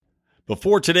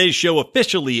Before today's show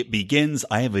officially begins,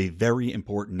 I have a very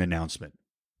important announcement.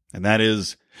 And that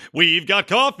is, we've got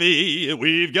coffee,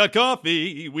 we've got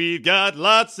coffee, we've got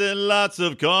lots and lots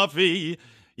of coffee.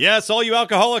 Yes, all you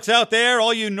alcoholics out there,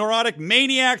 all you neurotic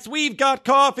maniacs, we've got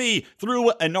coffee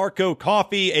through Anarcho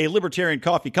Coffee, a libertarian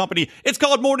coffee company. It's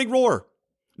called Morning Roar,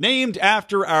 named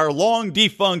after our long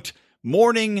defunct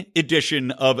morning edition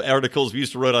of articles we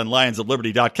used to write on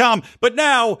lionsofliberty.com. But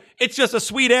now it's just a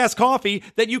sweet-ass coffee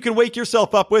that you can wake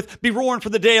yourself up with, be roaring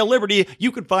for the day of liberty.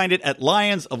 You can find it at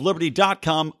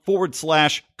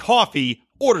lionsofliberty.com/coffee.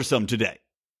 Order some today.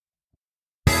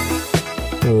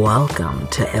 Welcome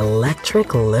to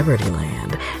Electric Liberty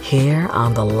Land, here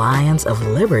on the Lions of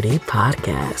Liberty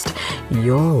podcast,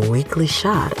 your weekly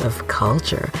shot of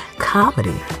culture,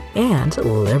 comedy, and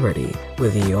liberty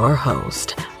with your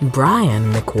host,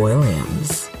 Brian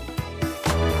McWilliams.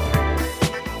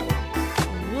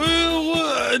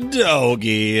 Well,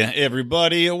 doggy,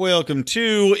 everybody. Welcome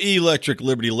to Electric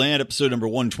Liberty Land, episode number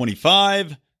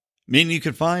 125. Meaning you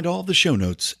can find all the show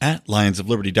notes at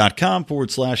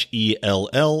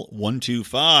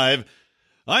lionsofliberty.com/ELL125.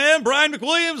 I am Brian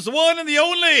McWilliams, the one and the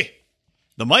only,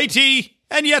 the mighty,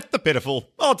 and yet the pitiful,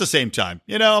 all at the same time.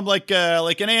 You know, I'm like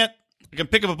an ant. I can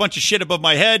pick up a bunch of shit above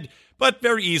my head, but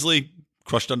very easily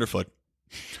crushed underfoot.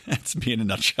 That's me in a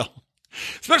nutshell.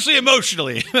 Especially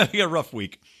emotionally. Having a rough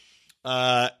week.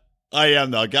 I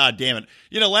am, though. God damn it.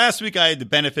 You know, last week I had the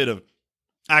benefit of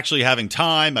actually having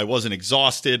time. I wasn't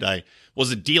exhausted. I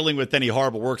wasn't dealing with any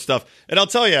horrible work stuff. And I'll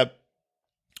tell you,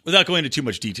 without going into too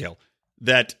much detail,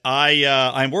 that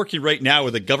I'm working right now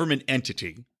with a government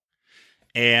entity,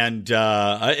 and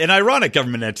an ironic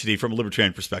government entity from a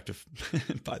libertarian perspective,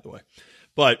 by the way.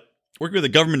 But working with a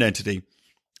government entity,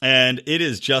 and it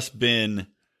has just been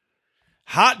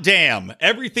hot damn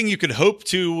everything you could hope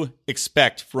to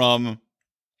expect from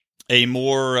a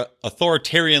more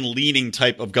authoritarian-leaning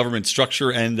type of government structure,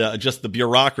 and just the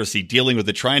bureaucracy dealing with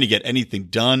it, trying to get anything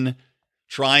done,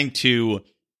 trying to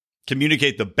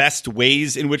communicate the best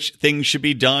ways in which things should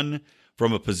be done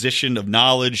from a position of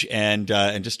knowledge, and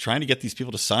just trying to get these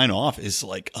people to sign off is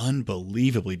like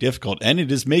unbelievably difficult, and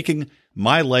it is making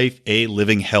my life a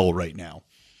living hell right now.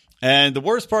 And the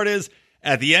worst part is,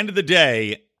 at the end of the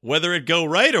day, whether it go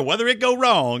right or whether it go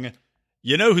wrong,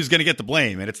 you know who's going to get the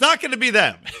blame, and it's not going to be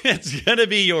them. It's going to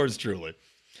be yours truly.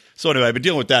 So anyway, I've been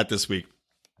dealing with that this week.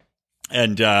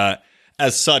 And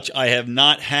as such, I have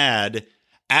not had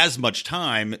as much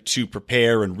time to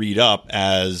prepare and read up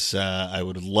as I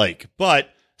would like.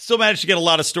 But still managed to get a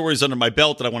lot of stories under my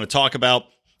belt that I want to talk about.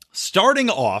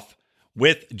 Starting off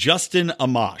with Justin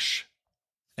Amash.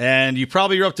 And you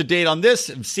probably are up to date on this.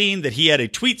 I've seen that he had a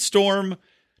tweet storm.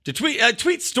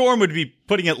 Tweet storm would be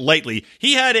putting it lightly.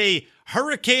 He had a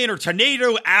hurricane or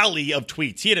tornado alley of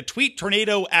tweets. He had a tweet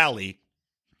tornado alley,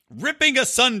 ripping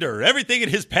asunder everything in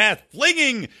his path,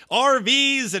 flinging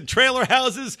RVs and trailer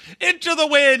houses into the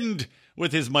wind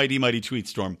with his mighty, mighty tweet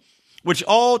storm, which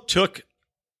all took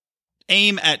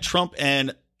aim at Trump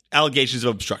and allegations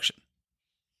of obstruction.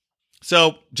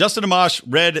 So Justin Amash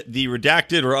read the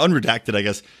redacted or unredacted, I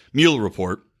guess, Mueller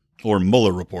report, or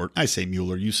Mueller report. I say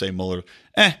Mueller, you say Mueller.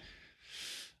 I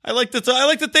like to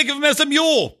think of him as a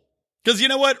mule. Because you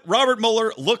know what? Robert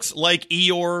Mueller looks like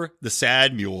Eeyore the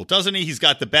sad mule, doesn't he? He's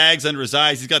got the bags under his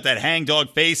eyes. He's got that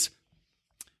hangdog face.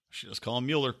 I should just call him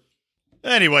Mueller.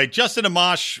 Anyway, Justin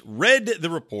Amash read the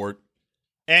report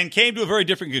and came to a very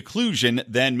different conclusion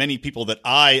than many people that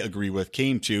I agree with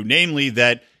came to, namely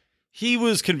that he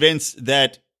was convinced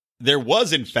that there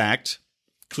was, in fact,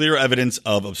 clear evidence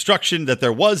of obstruction, that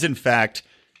there was, in fact,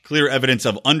 clear evidence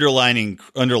of underlying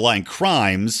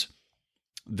crimes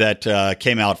that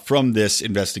came out from this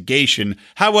investigation.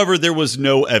 However, there was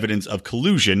no evidence of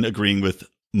collusion, agreeing with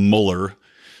Mueller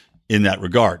in that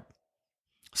regard.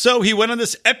 So he went on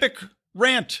this epic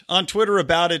rant on Twitter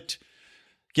about it,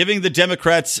 giving the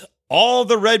Democrats all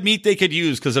the red meat they could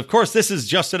use. Because, of course, this is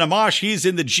Justin Amash. He's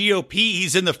in the GOP.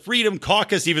 He's in the Freedom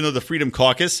Caucus, even though the Freedom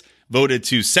Caucus voted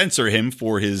to censor him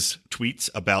for his tweets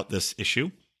about this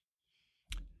issue.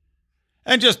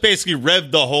 And just basically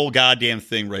revved the whole goddamn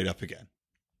thing right up again.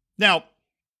 Now,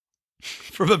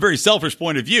 from a very selfish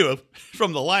point of view,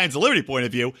 from the Lions of Liberty point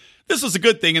of view, this was a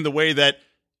good thing in the way that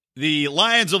the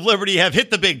Lions of Liberty have hit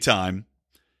the big time,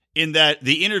 in that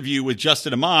the interview with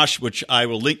Justin Amash, which I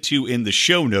will link to in the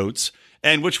show notes,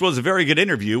 and which was a very good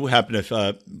interview, happened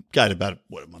about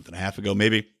a month and a half ago,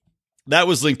 maybe. That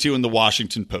was linked to in the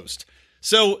Washington Post.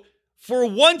 So for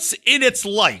once in its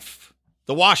life,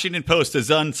 the Washington Post has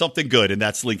done something good, and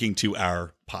that's linking to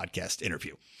our podcast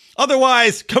interview.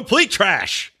 Otherwise, complete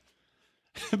trash.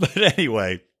 But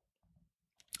anyway,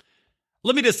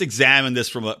 let me just examine this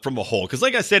from a whole. Because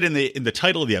like I said in the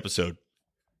title of the episode,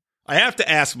 I have to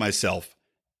ask myself,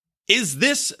 is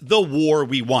this the war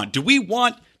we want? Do we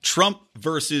want Trump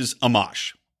versus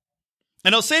Amash?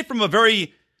 And I'll say from a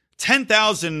very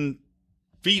 10,000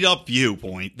 feet up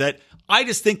viewpoint that I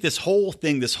just think this whole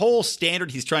thing, this whole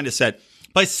standard he's trying to set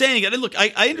by saying it. And look,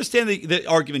 I understand the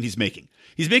argument he's making.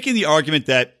 He's making the argument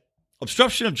that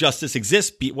obstruction of justice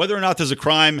exists, whether or not there's a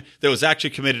crime that was actually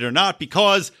committed or not,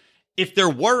 because if there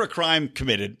were a crime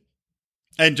committed,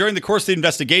 and during the course of the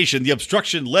investigation, the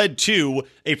obstruction led to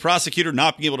a prosecutor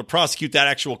not being able to prosecute that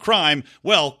actual crime,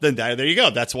 well, then there you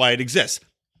go. That's why it exists.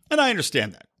 And I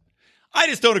understand that. I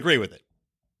just don't agree with it.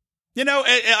 You know,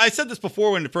 I said this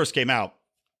before when it first came out.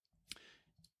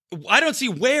 I don't see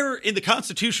where in the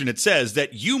Constitution it says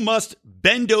that you must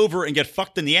bend over and get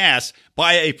fucked in the ass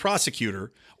by a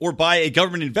prosecutor or by a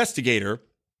government investigator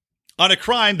on a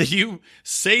crime that you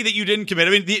say that you didn't commit.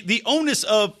 I mean, the onus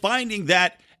of finding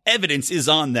that evidence is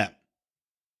on them.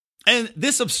 And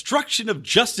this obstruction of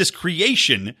justice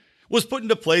creation was put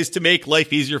into place to make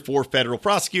life easier for federal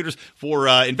prosecutors, for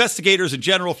investigators in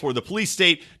general, for the police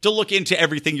state to look into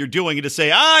everything you're doing and to say,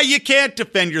 you can't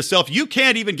defend yourself. You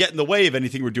can't even get in the way of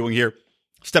anything we're doing here.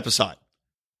 Step aside.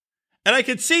 And I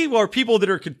can see where people that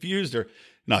are confused, or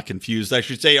not confused, I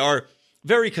should say, are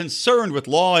very concerned with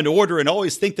law and order and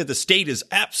always think that the state is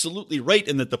absolutely right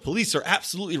and that the police are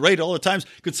absolutely right all the times,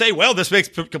 could say, well, this makes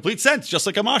complete sense, just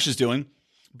like Amash is doing.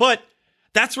 But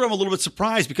that's where I'm a little bit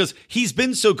surprised, because he's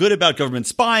been so good about government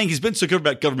spying, he's been so good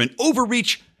about government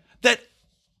overreach, that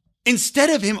instead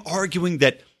of him arguing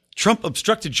that Trump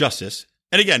obstructed justice,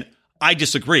 and again, I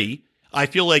disagree. I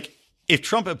feel like if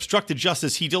Trump obstructed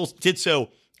justice, he did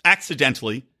so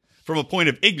accidentally from a point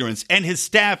of ignorance, and his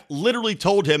staff literally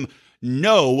told him,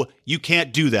 no, you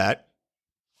can't do that.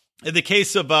 In the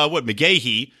case of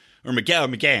McGahee, or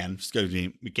McGahn, excuse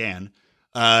me,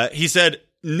 McGahn, he said,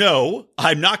 no,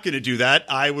 I'm not going to do that.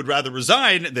 I would rather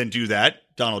resign than do that,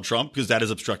 Donald Trump, because that is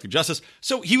obstructing justice.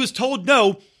 So he was told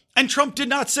no, and Trump did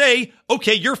not say,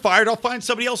 okay, you're fired. I'll find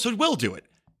somebody else who will do it.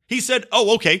 He said,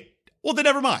 oh, okay, well, then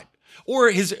never mind.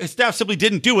 Or his staff simply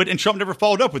didn't do it, and Trump never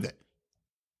followed up with it.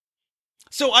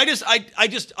 So I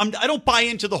don't buy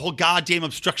into the whole goddamn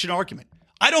obstruction argument.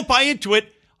 I don't buy into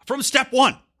it from step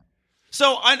one.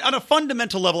 So on a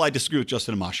fundamental level, I disagree with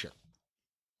Justin Amash here.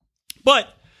 But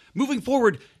moving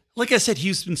forward, like I said,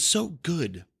 he's been so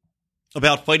good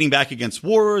about fighting back against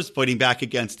wars, fighting back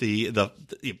against the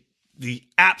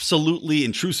absolutely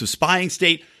intrusive spying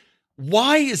state.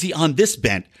 Why is he on this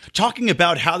bent talking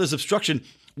about how there's obstruction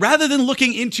rather than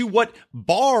looking into what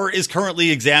Barr is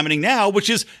currently examining now, which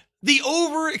is the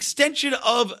overextension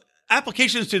of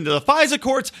applications into the FISA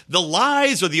courts, the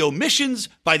lies or the omissions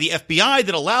by the FBI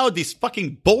that allowed this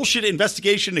fucking bullshit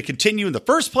investigation to continue in the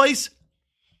first place?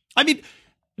 I mean,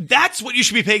 that's what you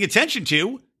should be paying attention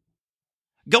to.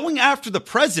 Going after the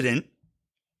president,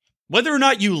 whether or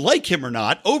not you like him or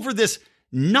not, over this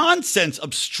nonsense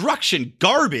obstruction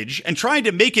garbage and trying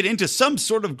to make it into some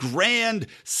sort of grand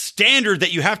standard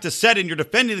that you have to set and you're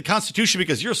defending the Constitution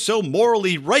because you're so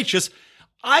morally righteous.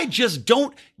 I just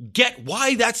don't get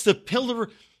why that's the pillar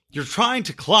you're trying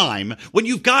to climb when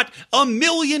you've got a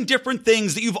million different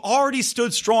things that you've already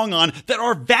stood strong on that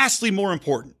are vastly more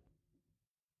important.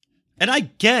 And I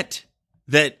get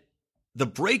that the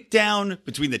breakdown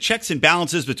between the checks and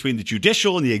balances between the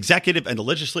judicial and the executive and the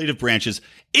legislative branches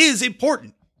is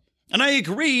important. And I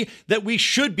agree that we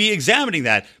should be examining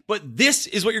that. But this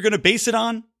is what you're going to base it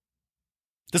on?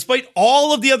 Despite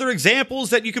all of the other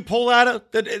examples that you could pull out of,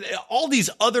 all these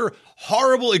other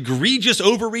horrible, egregious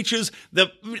overreaches,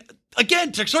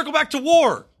 again, to circle back to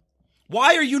war,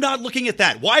 why are you not looking at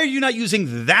that? Why are you not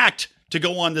using that to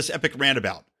go on this epic rant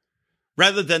about,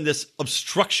 rather than this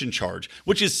obstruction charge,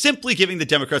 which is simply giving the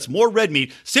Democrats more red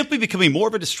meat, simply becoming more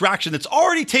of a distraction that's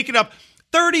already taken up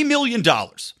 $30 million,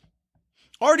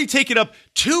 already taken up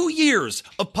 2 years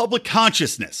of public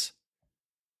consciousness.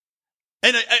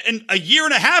 And a year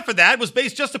and a half of that was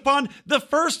based just upon the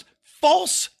first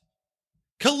false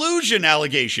collusion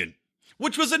allegation,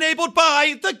 which was enabled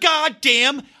by the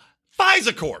goddamn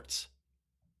FISA courts.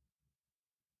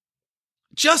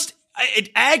 It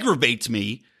aggravates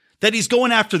me that he's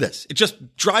going after this. It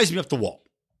just drives me up the wall.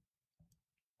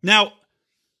 Now,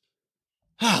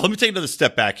 let me take another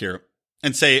step back here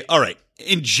and say, all right,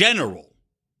 in general,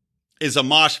 is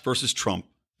Amash versus Trump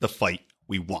the fight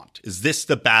we want? Is this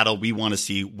the battle we want to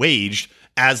see waged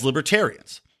as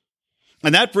libertarians?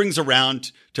 And that brings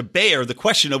around to bear the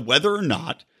question of whether or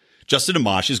not Justin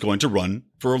Amash is going to run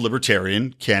for a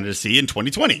libertarian candidacy in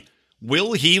 2020.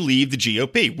 Will he leave the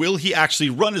GOP? Will he actually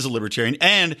run as a libertarian?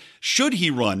 And should he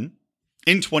run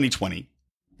in 2020,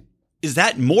 is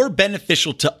that more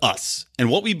beneficial to us and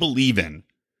what we believe in?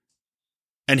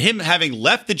 And him having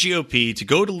left the GOP to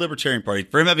go to the Libertarian Party,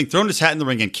 for him having thrown his hat in the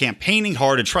ring and campaigning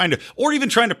hard and even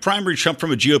trying to primary Trump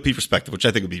from a GOP perspective, which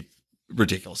I think would be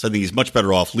ridiculous. I think he's much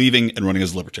better off leaving and running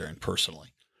as a Libertarian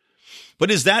personally.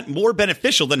 But is that more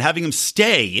beneficial than having him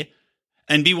stay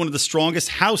and be one of the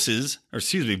strongest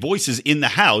voices in the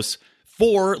House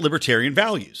for Libertarian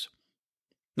values?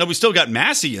 Now, we still got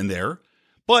Massey in there,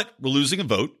 but we're losing a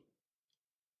vote.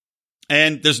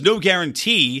 And there's no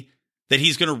guarantee that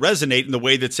he's going to resonate in the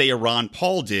way that, say, a Ron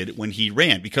Paul did when he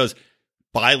ran. Because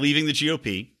by leaving the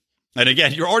GOP, and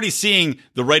again, you're already seeing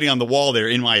the writing on the wall there,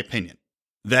 in my opinion,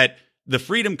 that the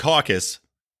Freedom Caucus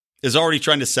is already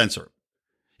trying to censor him.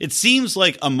 It seems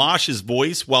like Amash's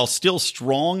voice, while still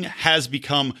strong, has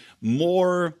become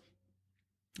more,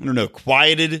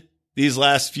 quieted these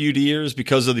last few years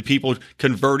because of the people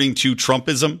converting to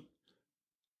Trumpism.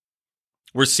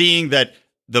 We're seeing that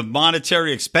the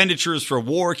monetary expenditures for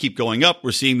war keep going up.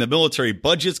 We're seeing the military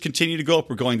budgets continue to go up.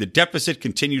 We're going the deficit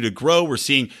continue to grow. We're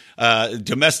seeing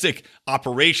domestic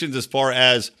operations as far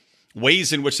as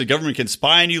ways in which the government can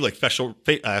spy on you, like facial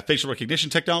recognition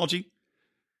technology,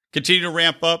 continue to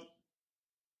ramp up.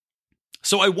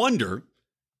 So I wonder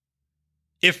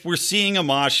if we're seeing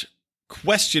Amash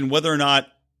question whether or not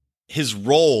his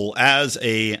role as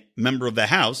a member of the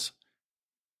House,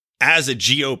 as a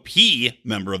GOP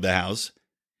member of the House,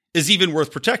 is even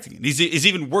worth protecting. Is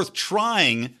even worth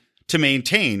trying to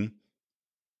maintain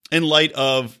in light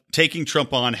of taking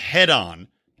Trump on head on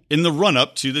in the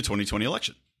run-up to the 2020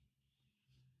 election.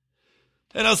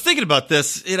 And I was thinking about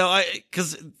this,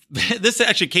 because this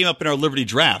actually came up in our Liberty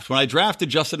draft. When I drafted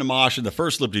Justin Amash in the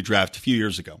first Liberty draft a few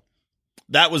years ago,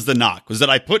 that was the knock, was that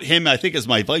I put him, I think, as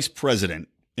my vice president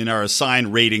in our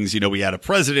assigned ratings. We had a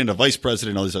president, a vice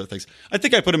president, all these other things. I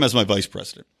think I put him as my vice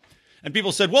president. And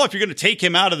people said, well, if you're going to take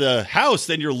him out of the House,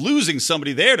 then you're losing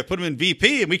somebody there to put him in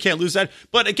VP, and we can't lose that.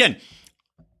 But again,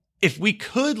 if we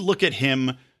could look at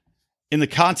him in the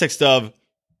context of,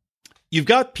 you've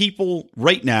got people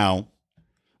right now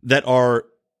that are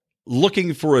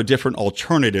looking for a different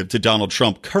alternative to Donald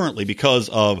Trump currently because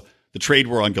of the trade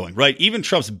war ongoing, right? Even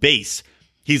Trump's base,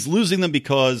 he's losing them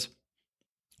because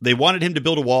they wanted him to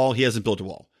build a wall. He hasn't built a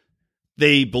wall.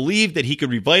 They believe that he could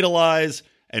revitalize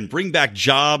and bring back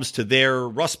jobs to their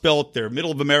Rust Belt, their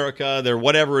middle of America, their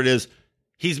whatever it is.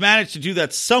 He's managed to do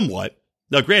that somewhat.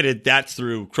 Now, granted, that's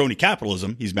through crony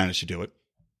capitalism. He's managed to do it.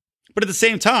 But at the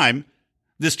same time,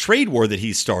 this trade war that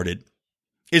he's started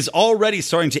is already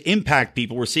starting to impact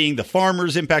people. We're seeing the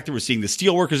farmers impacted. We're seeing the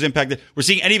steel workers impacted. We're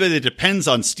seeing anybody that depends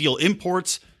on steel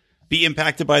imports be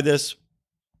impacted by this.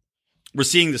 We're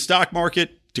seeing the stock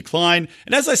market decline.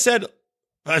 And as I've said,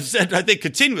 I think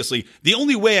continuously, the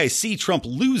only way I see Trump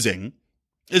losing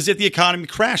is if the economy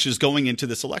crashes going into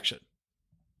this election.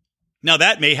 Now,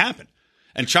 that may happen.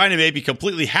 And China may be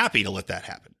completely happy to let that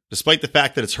happen, despite the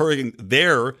fact that it's hurting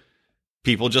their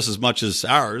people just as much as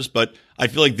ours. But I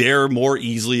feel like they're more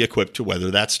easily equipped to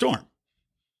weather that storm.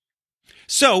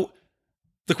 So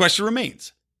the question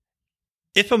remains,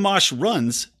 if Amash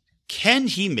runs, can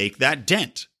he make that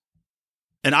dent?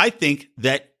 And I think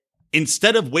that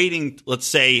instead of waiting, let's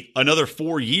say, another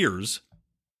 4 years,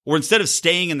 or instead of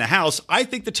staying in the House, I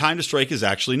think the time to strike is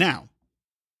actually now.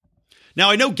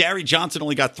 Now, I know Gary Johnson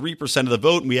only got 3% of the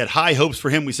vote, and we had high hopes for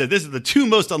him. We said this is the two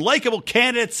most unlikable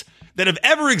candidates that have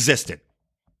ever existed.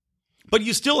 But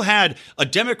you still had a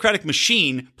Democratic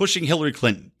machine pushing Hillary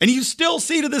Clinton. And you still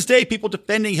see to this day people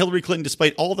defending Hillary Clinton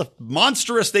despite all the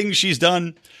monstrous things she's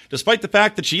done, despite the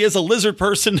fact that she is a lizard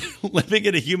person living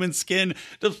in a human skin,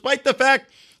 despite the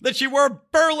fact that she wore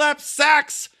burlap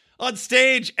sacks on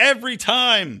stage every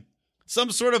time.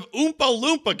 Some sort of Oompa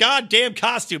Loompa goddamn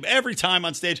costume every time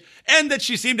on stage. And that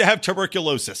she seemed to have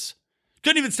tuberculosis.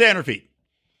 Couldn't even stay on her feet.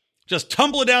 Just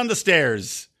tumbling down the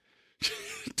stairs.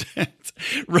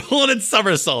 Rolling in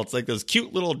somersaults like those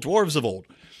cute little dwarves of old.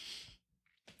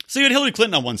 So you had Hillary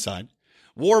Clinton on one side.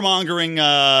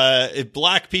 Warmongering,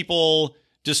 black people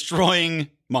destroying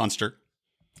monster.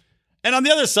 And on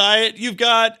the other side, you've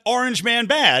got Orange Man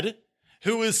Bad,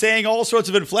 who is saying all sorts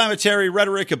of inflammatory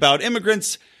rhetoric about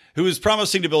immigrants, who is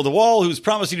promising to build a wall, who's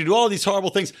promising to do all these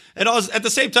horrible things, and at the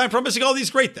same time promising all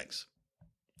these great things.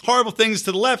 Horrible things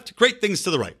to the left, great things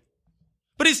to the right.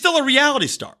 But he's still a reality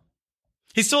star.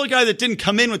 He's still a guy that didn't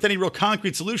come in with any real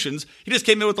concrete solutions. He just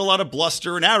came in with a lot of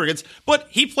bluster and arrogance, but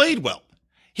he played well.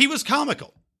 He was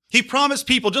comical. He promised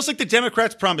people, just like the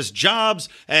Democrats promised jobs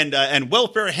and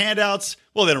welfare handouts.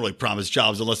 Well, they don't really promise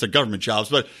jobs unless they're government jobs,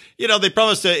 but they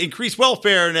promised to increase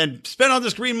welfare and spend on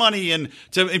this green money and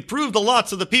to improve the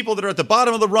lots of the people that are at the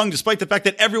bottom of the rung, despite the fact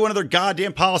that every one of their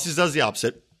goddamn policies does the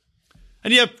opposite.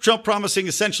 And you have Trump promising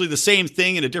essentially the same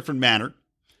thing in a different manner.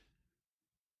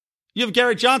 You have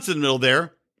Gary Johnson in the middle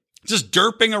there, just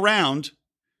derping around,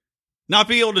 not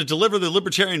being able to deliver the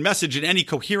libertarian message in any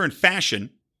coherent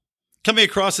fashion, coming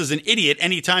across as an idiot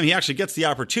anytime he actually gets the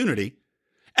opportunity,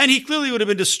 and he clearly would have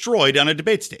been destroyed on a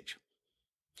debate stage.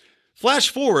 Flash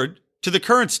forward to the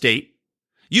current state,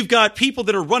 you've got people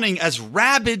that are running as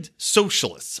rabid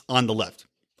socialists on the left.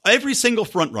 Every single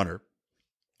frontrunner,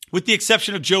 with the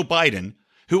exception of Joe Biden,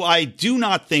 who I do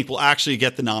not think will actually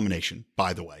get the nomination,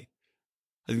 by the way.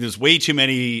 I think there's way too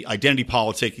many identity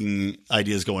politicking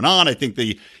ideas going on. I think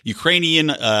the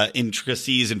Ukrainian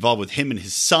intricacies involved with him and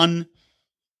his son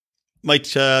might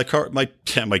carpool.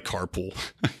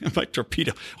 Might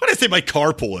torpedo. Why did I say might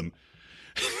carpool him?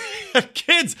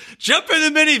 Kids, jump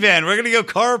in the minivan. We're going to go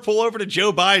carpool over to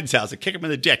Joe Biden's house and kick him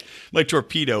in the dick. Might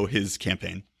torpedo his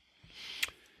campaign.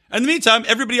 In the meantime,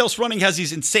 everybody else running has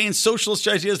these insane socialist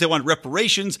ideas. They want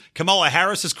reparations. Kamala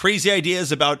Harris has crazy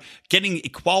ideas about getting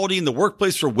equality in the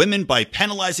workplace for women by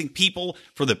penalizing people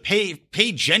for the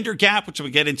pay gender gap, which we'll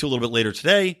get into a little bit later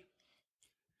today.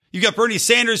 You've got Bernie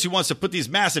Sanders, who wants to put these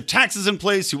massive taxes in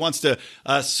place, who wants to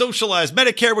socialize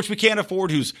Medicare, which we can't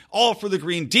afford, who's all for the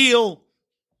Green Deal.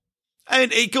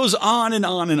 And it goes on and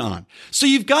on and on. So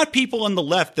you've got people on the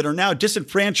left that are now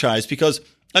disenfranchised because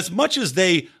as much as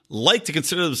they like to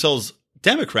consider themselves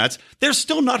Democrats, they're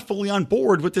still not fully on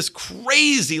board with this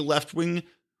crazy left-wing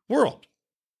world.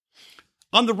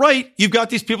 On the right, you've got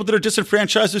these people that are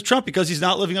disenfranchised with Trump because he's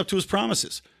not living up to his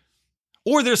promises.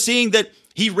 Or they're seeing that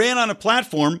he ran on a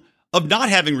platform of not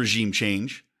having regime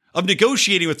change, of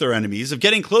negotiating with their enemies, of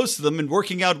getting close to them and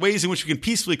working out ways in which we can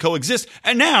peacefully coexist.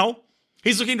 And now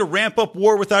he's looking to ramp up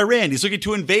war with Iran. He's looking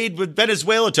to invade with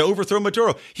Venezuela to overthrow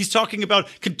Maduro. He's talking about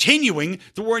continuing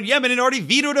the war in Yemen and already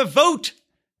vetoed a vote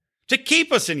to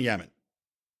keep us in Yemen.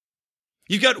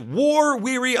 You've got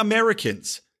war-weary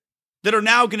Americans that are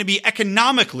now going to be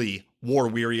economically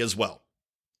war-weary as well.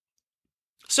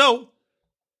 So,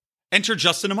 enter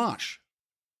Justin Amash,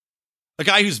 a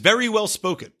guy who's very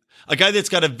well-spoken, a guy that's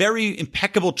got a very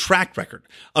impeccable track record,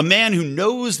 a man who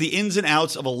knows the ins and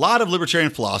outs of a lot of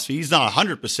libertarian philosophy. He's not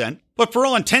 100%, but for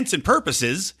all intents and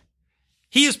purposes,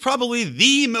 he is probably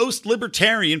the most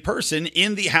libertarian person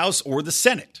in the House or the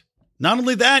Senate. Not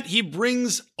only that, he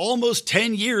brings almost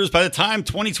 10 years. By the time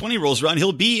 2020 rolls around,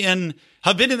 have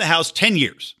been in the House 10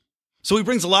 years. So he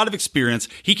brings a lot of experience.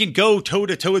 He can go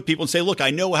toe-to-toe with people and say, look, I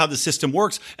know how the system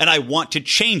works, and I want to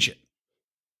change it.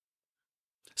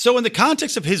 So in the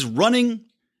context of his running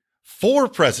for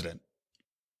president,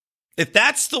 if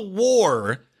that's the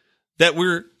war that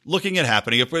we're looking at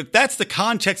happening, if that's the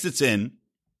context it's in,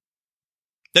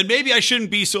 then maybe I shouldn't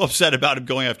be so upset about him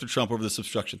going after Trump over this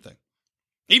obstruction thing.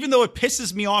 Even though it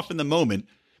pisses me off in the moment,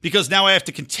 because now I have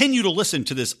to continue to listen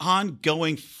to this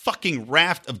ongoing fucking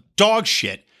raft of dog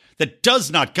shit that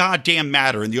does not goddamn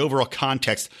matter in the overall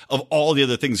context of all the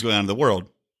other things going on in the world.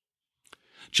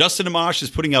 Justin Amash is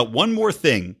putting out one more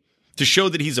thing to show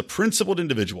that he's a principled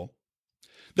individual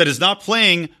that is not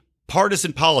playing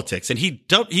partisan politics. And he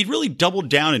really doubled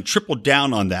down and tripled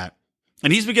down on that.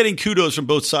 And he's been getting kudos from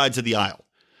both sides of the aisle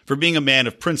for being a man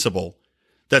of principle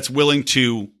that's willing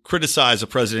to criticize a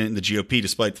president in the GOP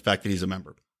despite the fact that he's a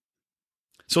member.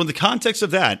 So in the context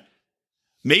of that,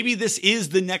 maybe this is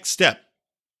the next step.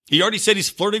 He already said he's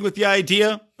flirting with the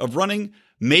idea of running.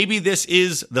 Maybe this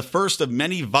is the first of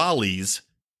many volleys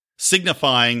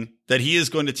signifying that he is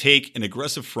going to take an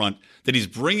aggressive front, that he's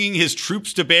bringing his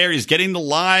troops to bear. He's getting the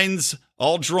lines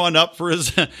all drawn up for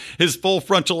his full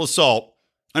frontal assault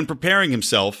and preparing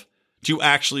himself to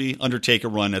actually undertake a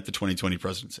run at the 2020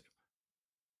 presidency.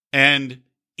 And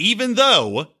even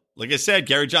though, like I said,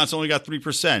 Gary Johnson only got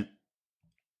 3%,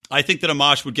 I think that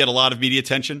Amash would get a lot of media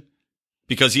attention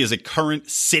because he is a current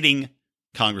sitting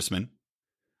congressman.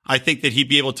 I think that he'd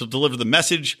be able to deliver the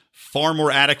message far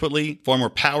more adequately, far more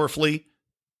powerfully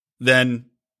than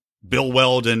Bill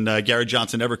Weld and Gary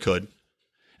Johnson ever could.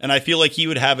 And I feel like he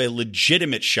would have a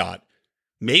legitimate shot,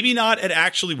 maybe not at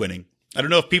actually winning. I don't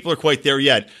know if people are quite there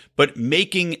yet, but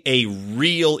making a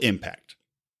real impact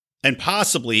and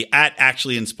possibly at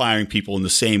actually inspiring people in the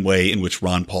same way in which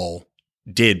Ron Paul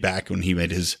did back when he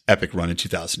made his epic run in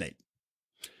 2008.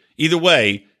 Either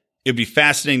way, it'd be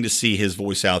fascinating to see his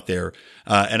voice out there.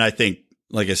 And I think,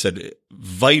 like I said,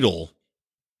 vital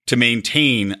to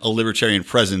maintain a libertarian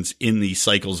presence in the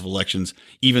cycles of elections,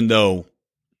 even though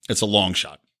it's a long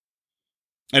shot.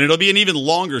 And it'll be an even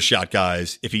longer shot,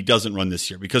 guys, if he doesn't run this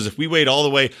year. Because if we wait all the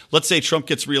way, let's say Trump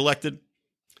gets reelected,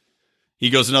 he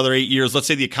goes another 8 years. Let's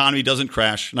say the economy doesn't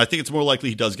crash. And I think it's more likely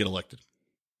he does get elected.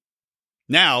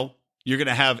 Now, you're going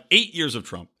to have 8 years of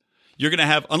Trump. You're going to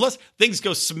have, unless things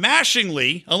go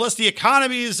smashingly, unless the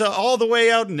economy is all the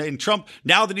way out and Trump,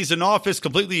 now that he's in office,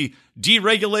 completely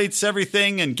deregulates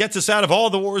everything and gets us out of all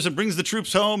the wars and brings the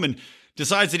troops home and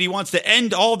decides that he wants to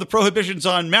end all the prohibitions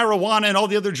on marijuana and all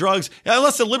the other drugs.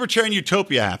 Unless a libertarian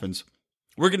utopia happens,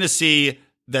 we're going to see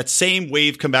that same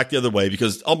wave come back the other way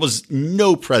because almost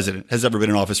no president has ever been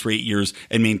in office for 8 years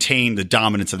and maintained the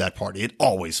dominance of that party. It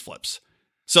always flips.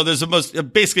 So there's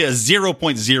basically a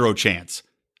 0.0 chance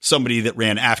somebody that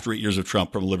ran after 8 years of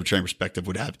Trump from a libertarian perspective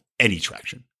would have any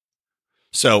traction.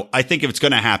 So I think if it's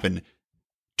going to happen,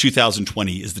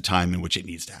 2020 is the time in which it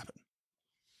needs to happen.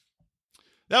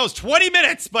 That was 20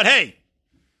 minutes, but hey,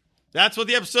 that's what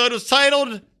the episode was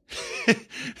titled.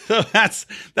 So that's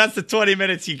the 20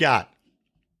 minutes you got.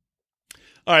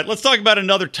 All right, let's talk about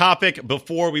another topic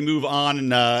before we move on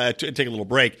and take a little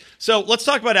break. So let's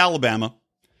talk about Alabama.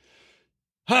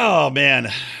 Oh,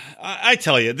 man. I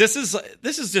tell you, this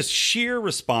is just sheer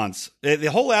response.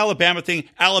 The whole Alabama thing,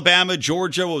 Alabama,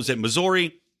 Georgia, what was it,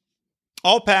 Missouri,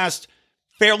 all passed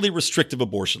fairly restrictive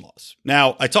abortion laws.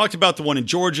 Now, I talked about the one in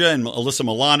Georgia and Alyssa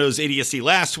Milano's idiocy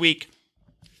last week.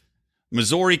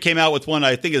 Missouri came out with one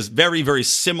I think is very, very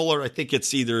similar. I think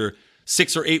it's either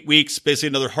 6 or 8 weeks, basically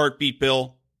another heartbeat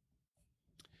bill.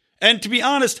 And to be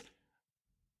honest,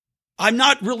 I'm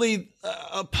not really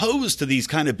opposed to these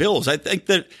kind of bills. I think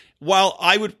that while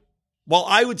I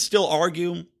would still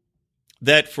argue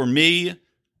that for me,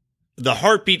 the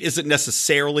heartbeat isn't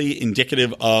necessarily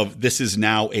indicative of this is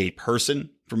now a person.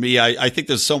 For me, I think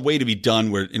there's some way to be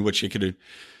done in which you could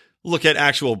look at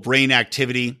actual brain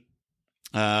activity.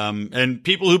 And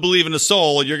people who believe in a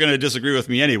soul, you're going to disagree with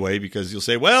me anyway, because you'll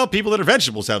say, well, people that are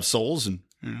vegetables have souls and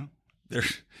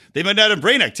they might not have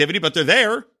brain activity, but they're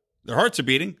there. Their hearts are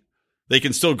beating. They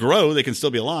can still grow. They can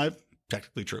still be alive.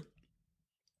 Technically true.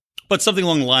 But something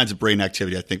along the lines of brain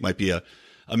activity, I think, might be a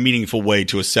meaningful way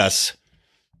to assess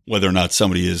whether or not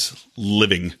somebody is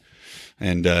living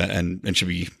and should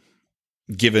be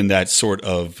given that sort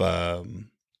of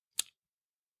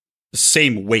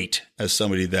same weight as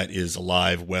somebody that is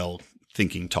alive, well,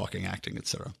 thinking, talking, acting,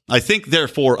 etc. I think,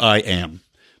 therefore, I am,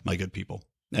 my good people.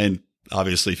 And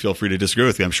obviously, feel free to disagree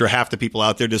with me. I'm sure half the people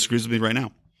out there disagrees with me right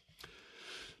now.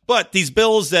 But these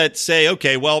bills that say,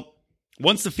 okay, well,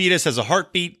 once the fetus has a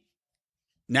heartbeat,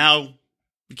 now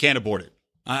you can't abort it.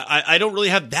 I don't really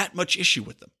have that much issue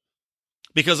with them,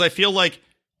 because I feel like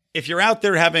if you're out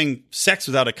there having sex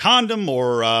without a condom,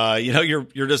 or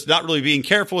you're just not really being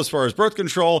careful as far as birth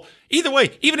control, either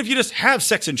way, even if you just have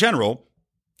sex in general,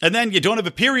 and then you don't have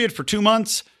a period for 2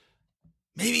 months,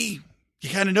 maybe you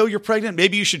kind of know you're pregnant.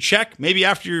 Maybe you should check. Maybe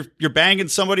after you're banging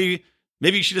somebody,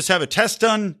 maybe you should just have a test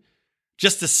done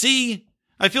just to see.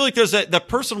 I feel like there's that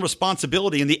personal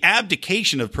responsibility and the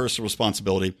abdication of personal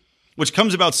responsibility, which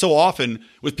comes about so often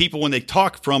with people when they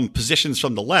talk from positions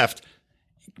from the left,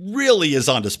 really is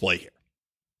on display here.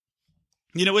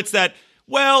 It's that,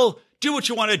 well, do what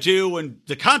you want to do and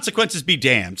the consequences be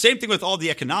damned. Same thing with all the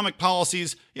economic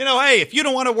policies. Hey, if you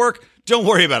don't want to work, don't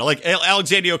worry about it. Like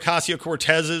Alexandria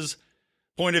Ocasio-Cortez's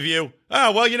point of view.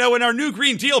 Oh, well, in our new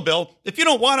Green Deal bill, if you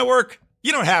don't want to work,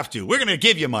 you don't have to. We're going to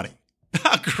give you money.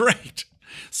 Great.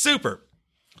 Super.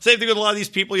 Same thing with a lot of these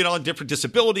people, on different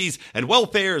disabilities and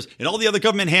welfares and all the other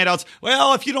government handouts.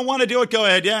 Well, if you don't want to do it, go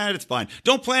ahead. Yeah, it's fine.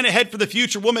 Don't plan ahead for the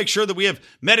future. We'll make sure that we have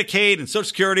Medicaid and Social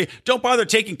Security. Don't bother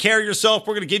taking care of yourself.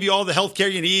 We're going to give you all the health care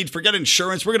you need. Forget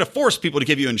insurance. We're going to force people to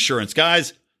give you insurance,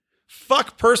 guys.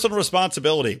 Fuck personal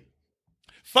responsibility.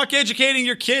 Fuck educating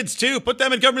your kids, too. Put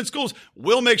them in government schools.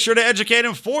 We'll make sure to educate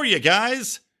them for you,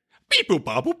 guys. Beep, boop,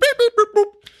 bop, boop, beep, beep, boop,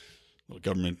 boop. Little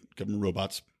government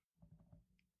robots.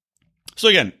 So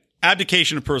again,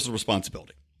 abdication of personal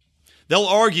responsibility. They'll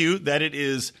argue that it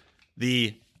is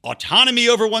the autonomy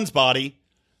over one's body,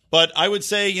 but I would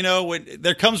say,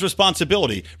 there comes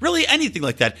responsibility. Really, anything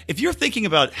like that. If you're thinking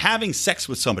about having sex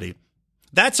with somebody,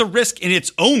 that's a risk in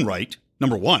its own right,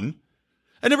 number one.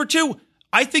 And number two,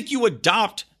 I think you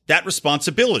adopt that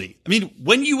responsibility. I mean,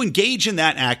 when you engage in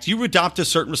that act, you adopt a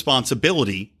certain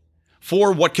responsibility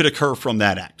for what could occur from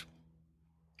that act.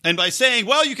 And by saying,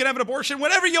 well, you can have an abortion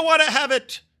whenever you want to have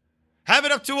it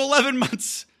up to 11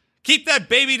 months. Keep that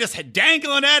baby just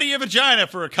dangling out of your vagina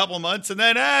for a couple months, and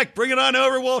then bring it on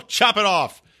over. We'll chop it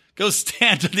off. Go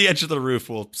stand at the edge of the roof.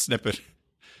 We'll snip it.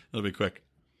 It'll be quick.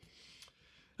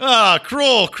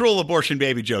 Cruel abortion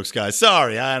baby jokes, guys.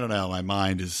 Sorry, I don't know. My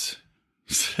mind is...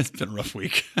 It's been a rough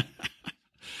week.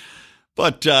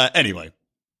 But anyway,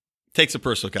 takes a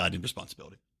personal goddamn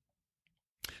responsibility.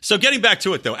 So getting back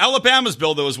to it, though, Alabama's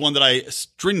bill, though, is one that I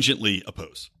stringently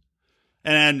oppose.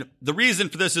 And the reason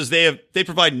for this is they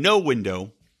provide no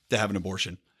window to have an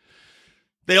abortion.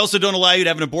 They also don't allow you to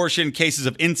have an abortion in cases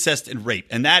of incest and rape.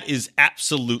 And that is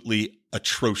absolutely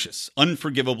atrocious,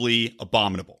 unforgivably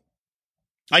abominable.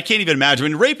 I can't even imagine. I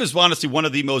mean, rape is honestly one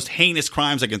of the most heinous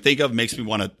crimes I can think of. It makes me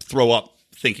want to throw up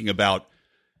thinking about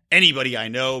anybody I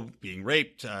know being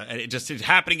raped. And it just is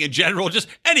happening in general. Just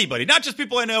anybody, not just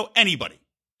people I know, anybody.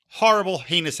 Horrible,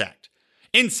 heinous act.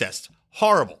 Incest,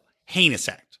 horrible, heinous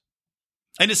act.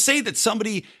 And to say that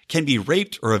somebody can be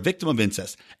raped or a victim of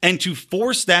incest and to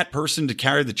force that person to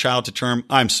carry the child to term,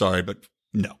 I'm sorry, but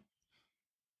no.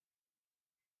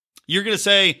 You're going to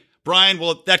say, Brian,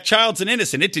 well, that child's an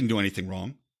innocent. It didn't do anything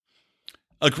wrong.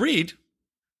 Agreed.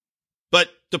 But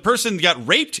the person that got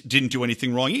raped didn't do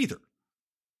anything wrong either.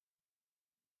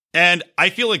 And I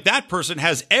feel like that person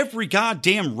has every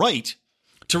goddamn right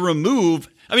to remove.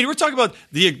 I mean, we're talking about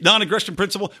the non-aggression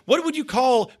principle. What would you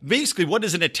call basically what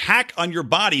is an attack on your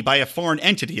body by a foreign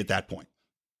entity at that point?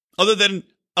 Other than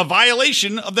a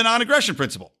violation of the non-aggression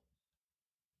principle.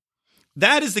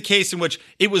 That is the case in which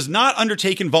it was not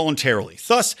undertaken voluntarily.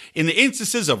 Thus, in the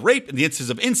instances of rape and the instances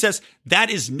of incest, that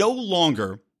is no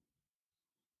longer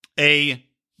a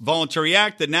voluntary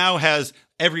act that now has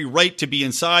every right to be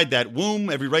inside that womb,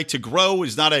 every right to grow. It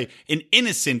is not an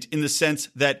innocent in the sense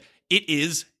that it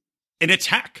is an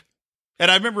attack.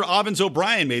 And I remember Ovens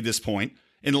O'Brien made this point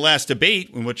in the last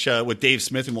debate in which with Dave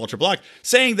Smith and Walter Block,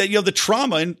 saying that the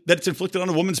trauma that it's inflicted on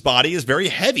a woman's body is very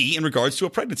heavy in regards to a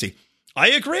pregnancy. I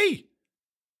agree.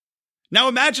 Now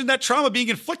imagine that trauma being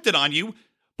inflicted on you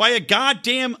by a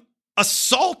goddamn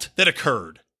assault that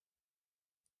occurred.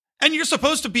 And you're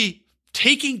supposed to be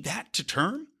taking that to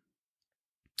term?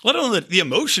 Let alone the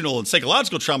emotional and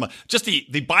psychological trauma, just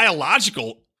the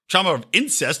biological trauma of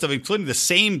incest, of including the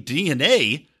same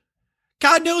DNA.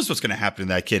 God knows what's going to happen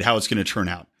to that kid, how it's going to turn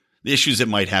out, the issues it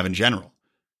might have in general.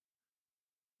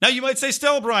 Now you might say,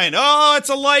 still, Brian, it's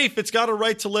a life. It's got a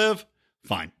right to live.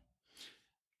 Fine.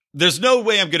 There's no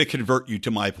way I'm going to convert you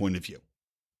to my point of view.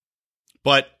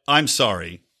 But I'm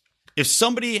sorry. If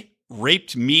somebody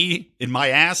raped me in my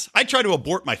ass, I'd try to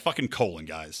abort my fucking colon,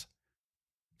 guys.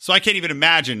 So I can't even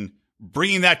imagine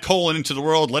bringing that colon into the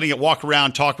world, letting it walk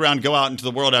around, talk around, go out into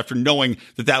the world after knowing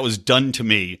that that was done to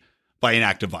me by an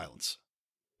act of violence.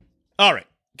 All right.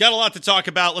 Got a lot to talk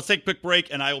about. Let's take a quick break,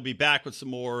 and I will be back with some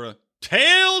more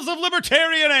Tales of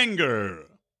Libertarian Anger.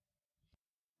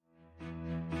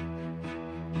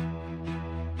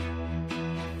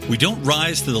 We don't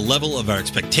rise to the level of our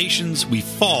expectations, we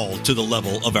fall to the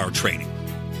level of our training.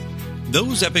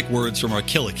 Those epic words from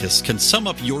Archilochus can sum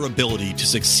up your ability to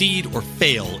succeed or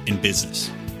fail in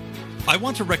business. I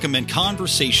want to recommend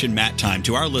Conversation Mat Time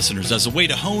to our listeners as a way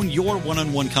to hone your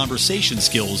one-on-one conversation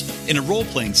skills in a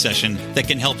role-playing session that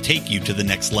can help take you to the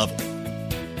next level.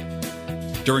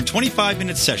 During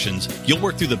 25-minute sessions, you'll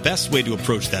work through the best way to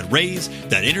approach that raise,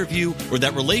 that interview, or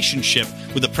that relationship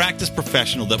with a practice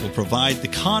professional that will provide the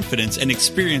confidence and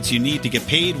experience you need to get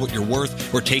paid what you're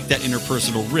worth or take that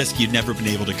interpersonal risk you've never been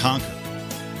able to conquer.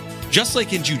 Just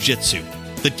like in jiu-jitsu,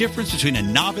 the difference between a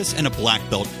novice and a black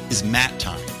belt is mat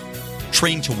time.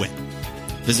 Train to win.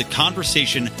 Visit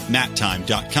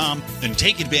conversationmattime.com and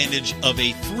take advantage of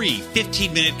a free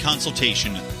 15-minute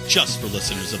consultation just for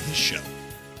listeners of this show.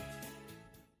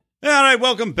 All right,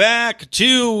 welcome back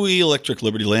to Electric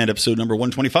Liberty Land, episode number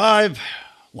 125,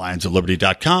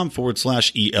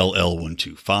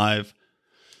 lionsofliberty.com/ELL125.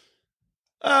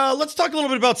 Let's talk a little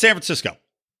bit about San Francisco.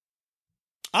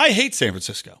 I hate San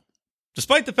Francisco.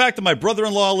 Despite the fact that my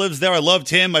brother-in-law lives there, I loved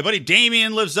him. My buddy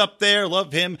Damien lives up there,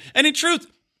 love him. And in truth,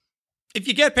 if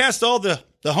you get past all the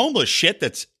homeless shit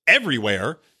that's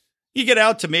everywhere, you get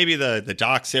out to maybe the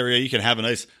docks area, you can have a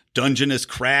nice Dungeness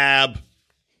crab.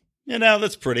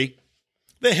 That's pretty.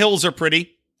 The hills are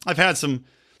pretty. I've had some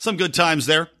good times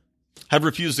there. Have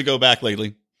refused to go back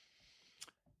lately.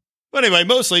 But anyway,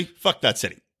 mostly, fuck that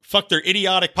city. Fuck their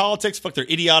idiotic politics. Fuck their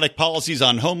idiotic policies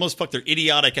on homeless. Fuck their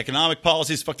idiotic economic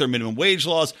policies. Fuck their minimum wage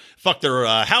laws. Fuck their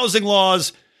housing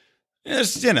laws.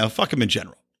 Just, fuck them in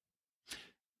general.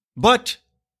 But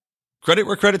credit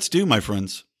where credit's due, my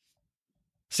friends.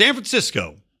 San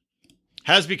Francisco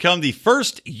has become the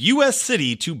first U.S.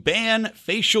 city to ban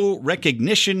facial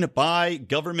recognition by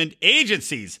government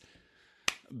agencies.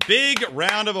 Big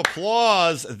round of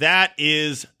applause. That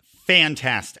is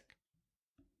fantastic.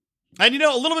 And,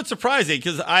 a little bit surprising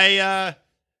because I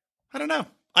don't know.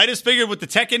 I just figured with the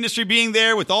tech industry being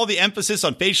there, with all the emphasis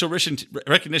on facial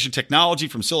recognition technology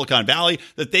from Silicon Valley,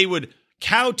 that they would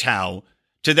kowtow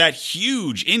to that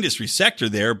huge industry sector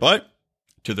there, but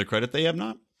to their credit, they have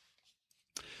not.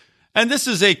 And this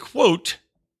is a quote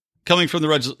coming from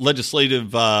the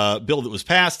legislative bill that was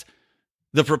passed.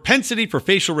 The propensity for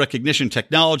facial recognition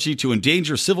technology to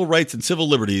endanger civil rights and civil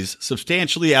liberties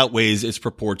substantially outweighs its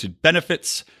purported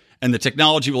benefits, and the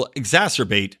technology will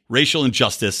exacerbate racial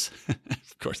injustice.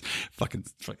 Of course, fucking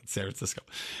San Francisco.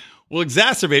 Will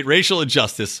exacerbate racial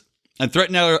injustice and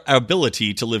threaten our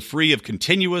ability to live free of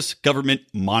continuous government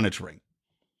monitoring.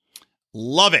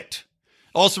 Love it.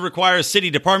 Also requires city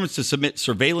departments to submit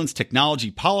surveillance technology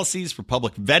policies for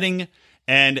public vetting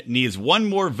and needs one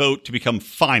more vote to become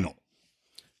final.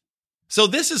 So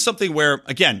this is something where,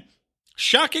 again,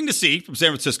 shocking to see from San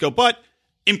Francisco, but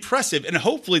impressive. And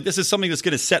hopefully this is something that's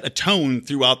going to set a tone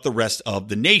throughout the rest of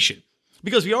the nation.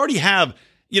 Because we already have,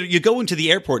 you go into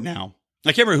the airport now.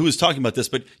 I can't remember who was talking about this,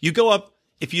 but you go up,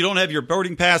 if you don't have your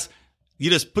boarding pass, you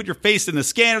just put your face in the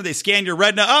scanner, they scan your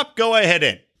retina up, go ahead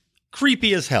in.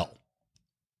 Creepy as hell.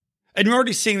 And you're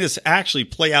already seeing this actually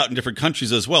play out in different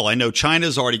countries as well. I know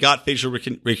China's already got facial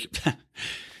recognition.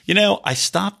 I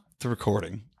stopped the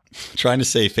recording trying to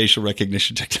say facial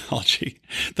recognition technology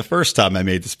the first time I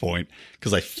made this point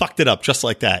because I fucked it up just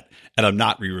like that, and I'm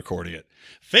not re-recording it.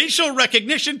 Facial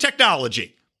recognition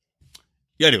technology.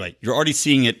 Anyway, you're already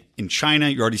seeing it in China.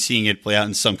 You're already seeing it play out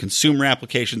in some consumer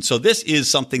applications. So this is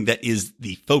something that is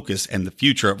the focus and the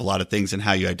future of a lot of things and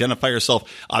how you identify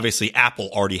yourself. Obviously,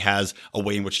 Apple already has a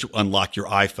way in which to unlock your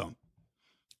iPhone.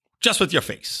 Just with your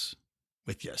face.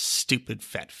 With your stupid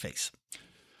fat face.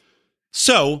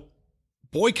 So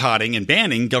boycotting and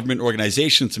banning government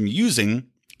organizations from using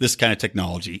this kind of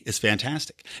technology is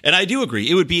fantastic. And I do agree,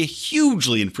 it would be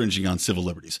hugely infringing on civil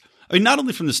liberties. I mean, not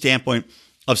only from the standpoint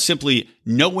of simply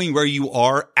knowing where you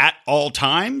are at all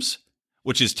times,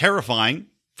 which is terrifying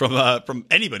from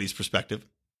anybody's perspective,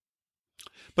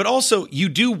 but also you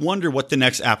do wonder what the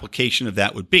next application of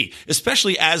that would be,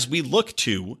 especially as we look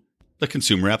to the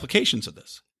consumer applications of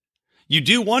this. You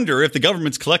do wonder if the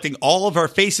government's collecting all of our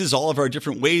faces, all of our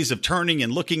different ways of turning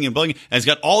and looking and blowing, and has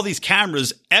got all these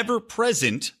cameras ever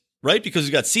present, right? Because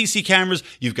you've got CC cameras,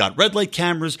 you've got red light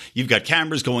cameras, you've got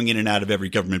cameras going in and out of every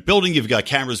government building, you've got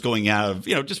cameras going out of,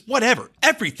 just whatever,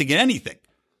 everything and anything.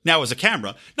 Now as a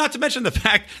camera, not to mention the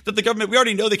fact that the government, we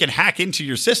already know they can hack into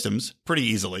your systems pretty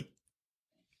easily.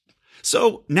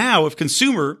 So now if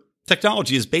consumer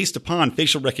technology is based upon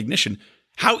facial recognition,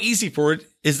 how easy for it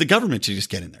is the government to just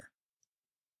get in there?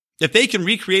 If they can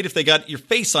recreate, if they got your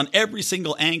face on every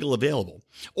single angle available,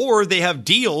 or they have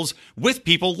deals with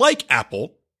people like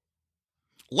Apple,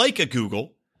 like a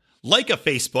Google, like a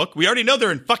Facebook. We already know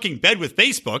they're in fucking bed with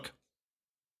Facebook.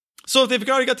 So if they've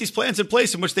already got these plans in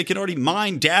place in which they can already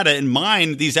mine data and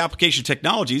mine these application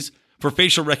technologies for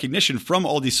facial recognition from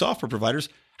all these software providers,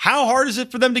 how hard is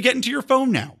it for them to get into your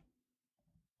phone now?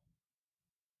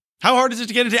 How hard is it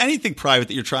to get into anything private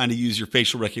that you're trying to use your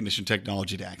facial recognition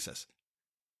technology to access?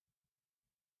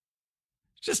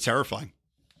 Just terrifying.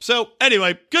 So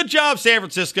anyway, good job, San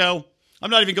Francisco.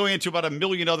 I'm not even going into about a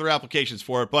million other applications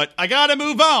for it, but I got to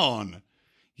move on.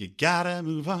 You got to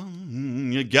move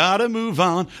on. You got to move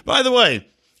on. By the way,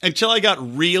 until I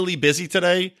got really busy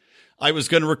today, I was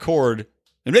going to record,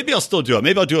 and maybe I'll still do it.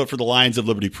 Maybe I'll do it for the Lions of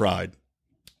Liberty Pride,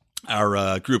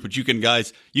 our group, which you can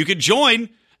join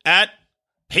at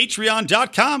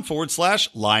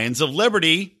patreon.com/Lions of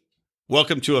Liberty.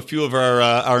 Welcome to a few of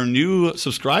our new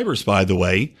subscribers, by the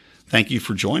way. Thank you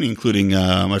for joining, including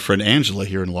my friend Angela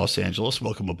here in Los Angeles.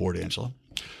 Welcome aboard, Angela.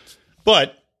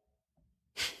 But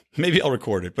maybe I'll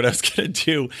record it. But I was going to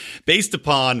do, based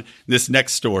upon this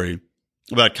next story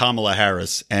about Kamala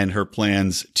Harris and her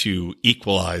plans to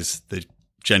equalize the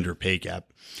gender pay gap,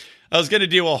 I was going to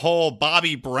do a whole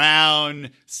Bobby Brown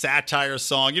satire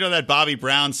song. You know that Bobby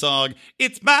Brown song?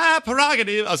 It's my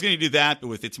prerogative. I was going to do that, but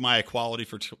with It's My Equality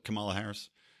for Kamala Harris.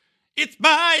 It's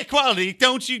my equality.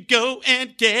 Don't you go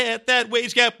and get that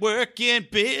wage gap working,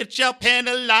 bitch. I'll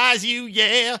penalize you,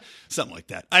 yeah. Something like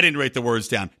that. I didn't write the words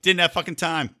down. Didn't have fucking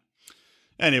time.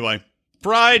 Anyway,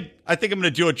 Pride, I think I'm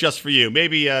going to do it just for you.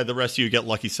 Maybe the rest of you get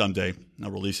lucky someday. I'll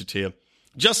release it to you.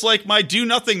 Just like my Do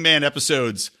Nothing Man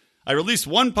episodes. I released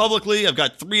one publicly. I've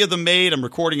got 3 of them made. I'm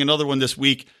recording another one this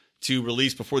week to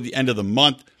release before the end of the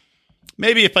month.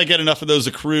 Maybe if I get enough of those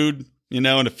accrued, in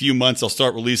a few months, I'll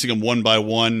start releasing them one by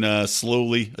one,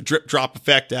 slowly. A drip drop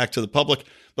effect act to the public.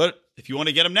 But if you want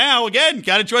to get them now, again,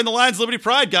 got to join the Lions Liberty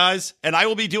Pride, guys. And I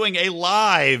will be doing a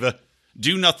live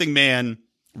Do Nothing Man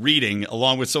reading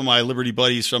along with some of my Liberty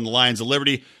buddies from the Lions of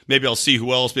Liberty. Maybe I'll see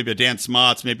who else. Maybe a Dan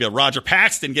Smots, maybe a Roger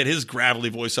Paxton, get his gravelly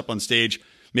voice up on stage.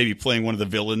 Maybe playing one of the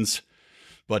villains.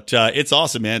 But it's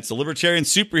awesome, man. It's a libertarian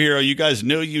superhero you guys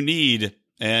know you need.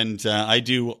 And I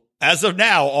do, as of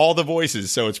now, all the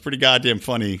voices. So it's pretty goddamn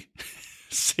funny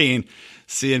seeing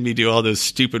me do all those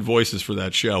stupid voices for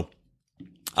that show.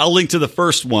 I'll link to the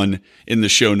first one in the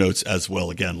show notes as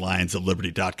well. Again,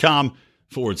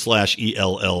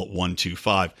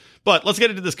 lionsofliberty.com/ELL125. But let's get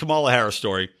into this Kamala Harris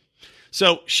story.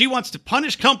 So she wants to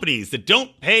punish companies that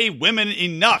don't pay women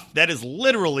enough. That is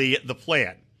literally the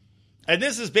plan. And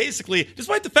this is basically,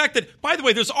 despite the fact that, by the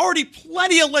way, there's already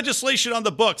plenty of legislation on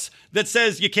the books that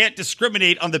says you can't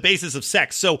discriminate on the basis of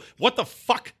sex. So what the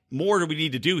fuck more do we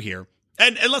need to do here?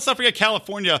 And let's not forget,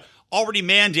 California already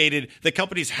mandated that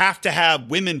companies have to have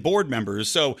women board members.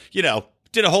 So, did a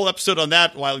whole episode on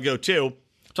that a while ago, too.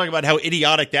 Talking about how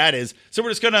idiotic that is. So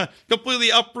we're just going to completely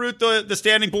uproot the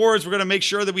standing boards. We're going to make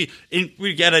sure that we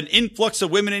get an influx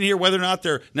of women in here, whether or not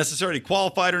they're necessarily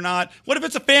qualified or not. What if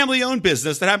it's a family-owned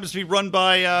business that happens to be run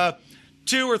by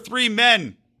 2 or 3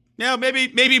 men? Now,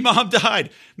 maybe mom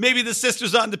died. Maybe the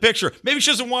sister's not in the picture. Maybe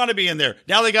she doesn't want to be in there.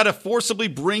 Now they got to forcibly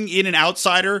bring in an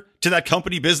outsider to that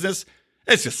company business.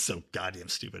 It's just so goddamn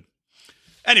stupid.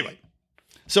 Anyway,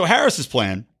 so Harris's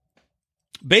plan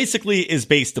basically is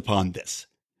based upon this.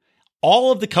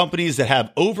 All of the companies that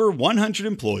have over 100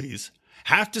 employees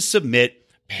have to submit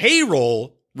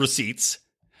payroll receipts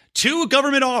to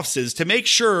government offices to make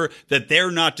sure that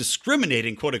they're not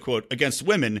discriminating, quote unquote, against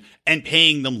women and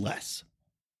paying them less.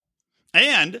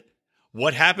 And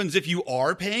what happens if you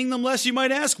are paying them less, you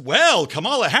might ask? Well,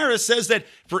 Kamala Harris says that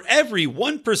for every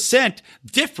 1%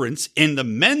 difference in the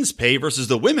men's pay versus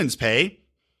the women's pay,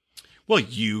 well,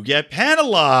 you get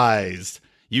penalized.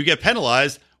 You get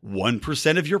penalized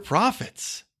 1% of your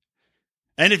profits.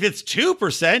 And if it's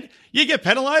 2%, you get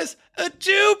penalized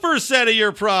 2% of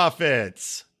your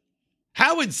profits.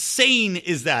 How insane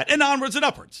is that? And onwards and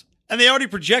upwards. And they already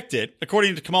projected,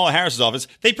 according to Kamala Harris's office,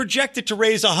 they projected to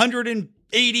raise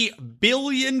 $180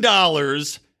 billion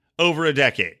over a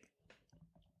decade.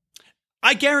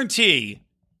 I guarantee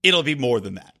it'll be more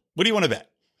than that. What do you want to bet?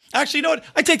 Actually, you know what?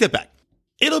 I take that back.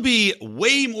 It'll be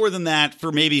way more than that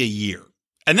for maybe a year.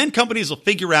 And then companies will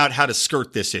figure out how to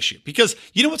skirt this issue. Because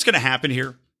you know what's going to happen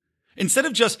here? Instead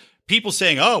of just people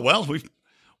saying, oh, well,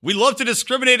 we love to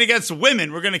discriminate against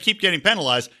women, we're going to keep getting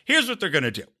penalized. Here's what they're going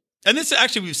to do. And this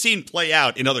actually we've seen play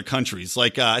out in other countries.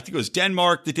 Like I think it was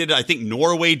Denmark that did it. I think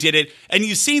Norway did it. And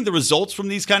you've seen the results from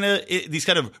these kind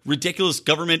of ridiculous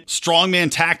government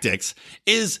strongman tactics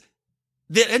is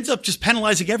that ends up just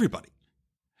penalizing everybody.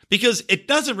 Because it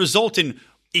doesn't result in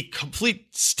a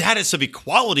complete status of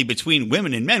equality between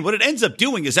women and men. What it ends up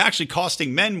doing is actually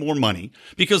costing men more money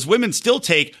because women still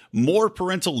take more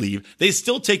parental leave. They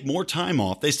still take more time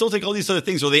off. They still take all these other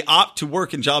things, or they opt to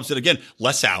work in jobs that, again,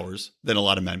 less hours than a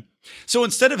lot of men. So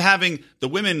instead of having the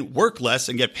women work less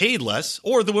and get paid less,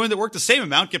 or the women that work the same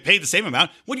amount get paid the same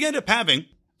amount, what you end up having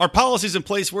are policies in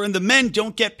place wherein the men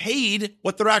don't get paid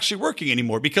what they're actually working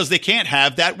anymore because they can't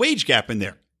have that wage gap in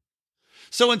there.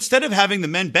 So instead of having the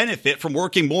men benefit from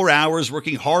working more hours,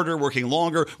 working harder, working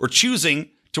longer, or choosing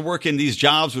to work in these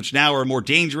jobs which now are more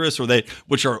dangerous or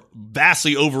which are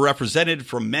vastly overrepresented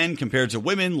from men compared to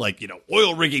women, like,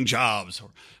 oil rigging jobs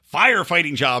or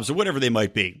firefighting jobs or whatever they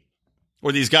might be.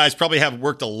 Or these guys probably have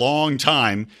worked a long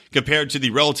time compared to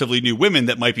the relatively new women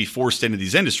that might be forced into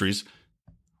these industries.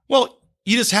 Well,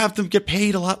 you just have them get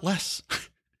paid a lot less.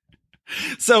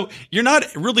 So you're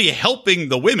not really helping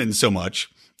the women so much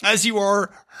as you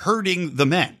are hurting the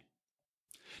men.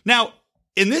 Now,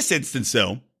 in this instance,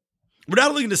 though, we're not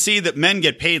only going to see that men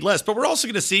get paid less, but we're also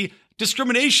going to see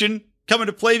discrimination come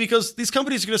into play because these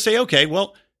companies are going to say, okay,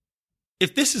 well,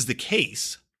 if this is the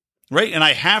case, right, and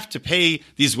I have to pay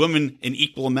these women an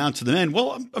equal amount to the men,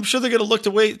 well, I'm sure they're going to look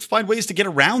to find ways to get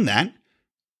around that.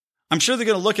 I'm sure they're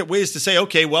going to look at ways to say,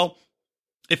 okay, well,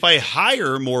 if I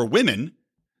hire more women,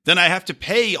 then I have to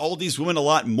pay all these women a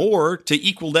lot more to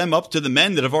equal them up to the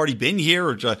men that have already been here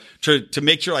or to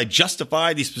make sure I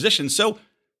justify these positions. So,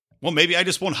 well, maybe I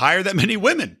just won't hire that many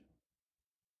women.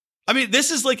 I mean, this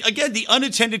is like, again, the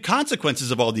unintended consequences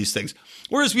of all these things.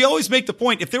 Whereas we always make the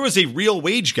point, if there was a real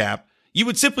wage gap, you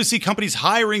would simply see companies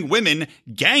hiring women,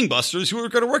 gangbusters, who are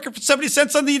going to work for 70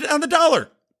 cents on the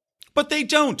dollar. But they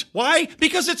don't. Why?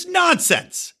 Because it's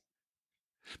nonsense.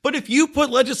 But if you put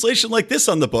legislation like this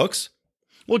on the books,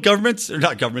 well,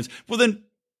 well, then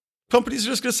companies are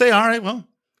just going to say, all right, well,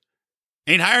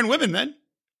 ain't hiring women then.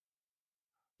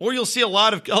 Or you'll see a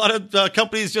lot of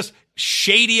companies just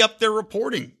shady up their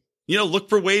reporting. Look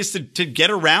for ways to get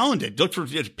around it. Look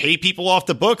to pay people off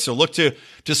the books or look to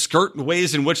skirt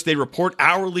ways in which they report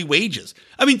hourly wages.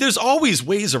 I mean, there's always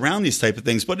ways around these type of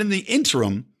things. But in the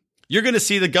interim, you're going to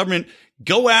see the government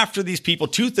go after these people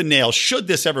tooth and nail, should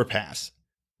this ever pass,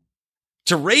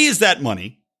 to raise that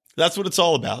money. That's what it's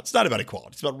all about. It's not about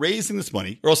equality. It's about raising this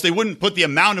money, or else they wouldn't put the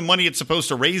amount of money it's supposed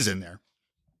to raise in there.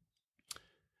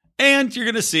 And you're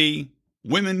going to see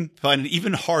women find it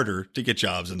even harder to get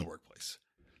jobs in the workplace.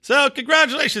 So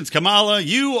congratulations, Kamala.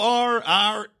 You are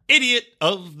our idiot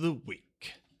of the week.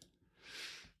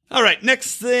 All right,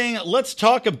 next thing, let's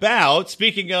talk about,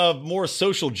 speaking of more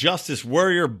social justice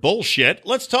warrior bullshit,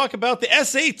 let's talk about the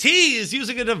SAT is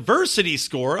using a diversity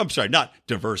score. I'm sorry, not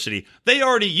diversity. They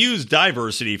already use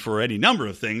diversity for any number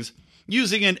of things,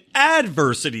 using an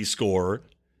adversity score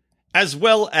as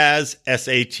well as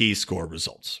SAT score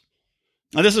results.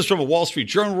 Now, this is from a Wall Street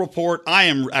Journal report. I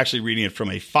am actually reading it from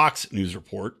a Fox News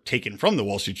report taken from the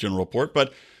Wall Street Journal report,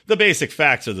 but the basic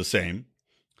facts are the same.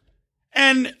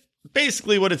 And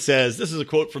basically what it says, this is a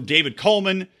quote from David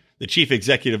Coleman, the chief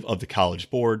executive of the College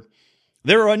Board.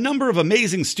 There are a number of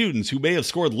amazing students who may have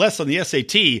scored less on the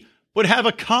SAT, but have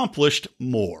accomplished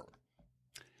more.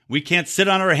 We can't sit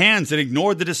on our hands and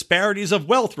ignore the disparities of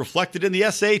wealth reflected in the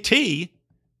SAT.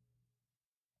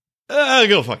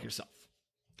 Go fuck yourself.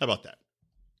 How about that?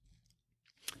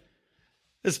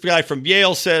 This guy from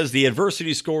Yale says the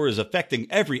adversity score is affecting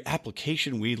every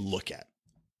application we look at.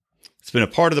 It's been a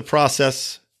part of the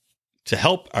process to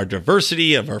help our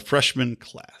diversity of our freshman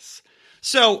class.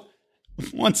 So,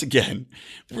 once again,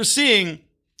 we're seeing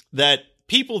that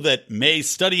people that may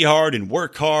study hard and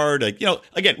work hard,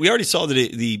 again, we already saw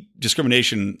the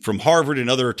discrimination from Harvard and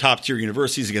other top-tier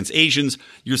universities against Asians.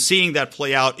 You're seeing that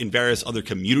play out in various other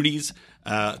communities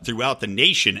throughout the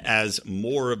nation as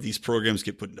more of these programs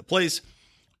get put into place.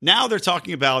 Now they're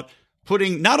talking about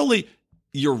putting not only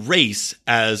your race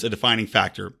as a defining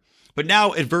factor, but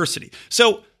now adversity.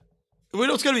 So,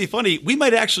 what's going to be funny, we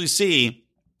might actually see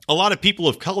a lot of people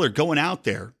of color going out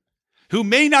there who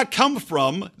may not come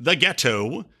from the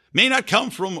ghetto, may not come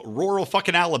from rural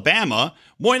fucking Alabama,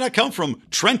 might not come from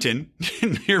Trenton,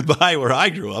 nearby where I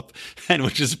grew up, and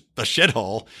which is a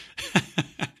shithole.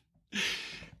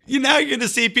 You're going to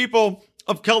see people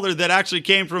of color that actually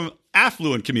came from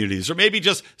affluent communities, or maybe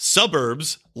just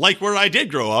suburbs, like where I did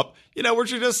grow up,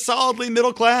 which are just solidly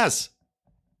middle class.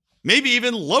 Maybe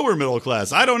even lower middle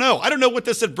class. I don't know. I don't know what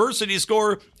this adversity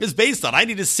score is based on. I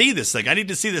need to see this thing. I need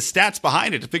to see the stats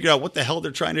behind it to figure out what the hell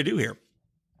they're trying to do here.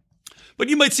 But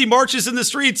you might see marches in the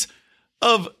streets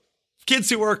of kids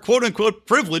who are quote unquote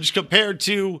privileged compared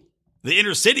to the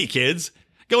inner city kids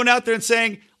going out there and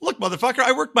saying, look, motherfucker,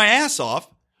 I worked my ass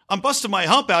off. I'm busting my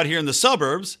hump out here in the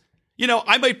suburbs.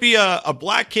 I might be a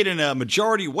black kid in a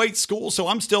majority white school, so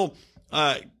I'm still,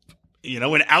 an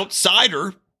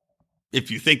outsider. If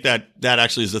you think that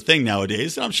actually is a thing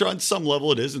nowadays, and I'm sure on some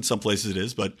level it is, in some places it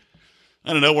is, but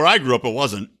I don't know, where I grew up it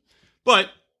wasn't. But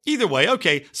either way,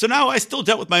 okay, so now I still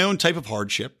dealt with my own type of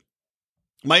hardship,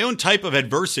 my own type of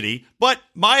adversity, but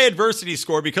my adversity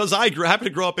score, because I happened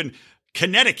to grow up in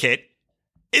Connecticut,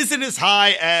 isn't as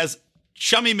high as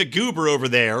Chummy McGoober over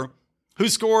there, who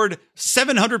scored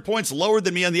 700 points lower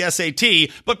than me on the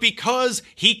SAT, but because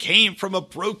he came from a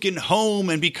broken home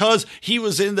and because he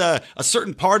was in a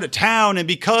certain part of town and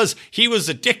because he was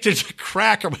addicted to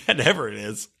crack or whatever it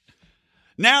is,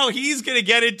 now he's going to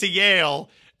get into Yale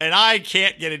and I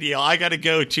can't get into Yale. I got to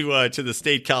go to the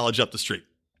state college up the street.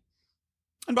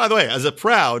 And by the way, as a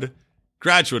proud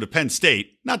graduate of Penn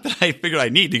State, not that I figured I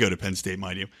need to go to Penn State,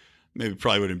 mind you, maybe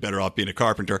probably would have been better off being a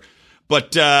carpenter.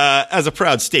 But as a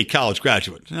proud state college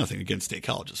graduate, nothing against state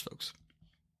colleges, folks.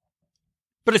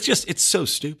 But it's so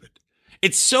stupid.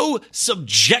 It's so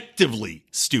subjectively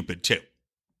stupid, too,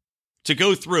 to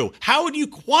go through. How would you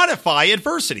quantify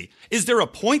adversity? Is there a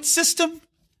point system?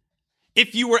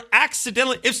 If you were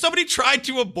if somebody tried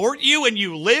to abort you and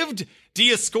you lived, do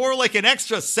you score like an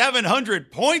extra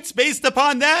 700 points based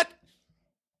upon that?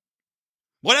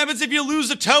 What happens if you lose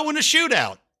a toe in a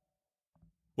shootout?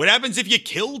 What happens if you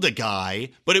killed a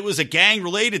guy, but it was a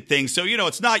gang-related thing, so,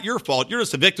 it's not your fault. You're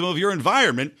just a victim of your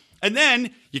environment, and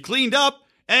then you cleaned up,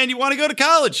 and you want to go to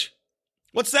college.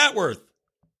 What's that worth?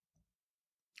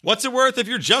 What's it worth if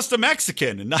you're just a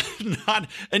Mexican and not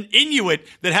an Inuit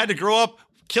that had to grow up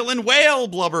killing whale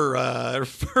blubber, or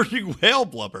hurting whale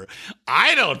blubber?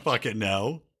 I don't fucking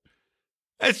know.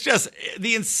 It's just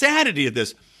the insanity of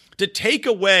this. To take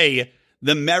away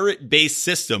the merit-based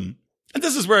system. And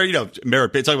this is where, talking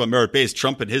about merit-based,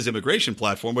 Trump and his immigration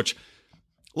platform, which,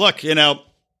 look,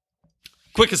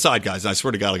 quick aside, guys, and I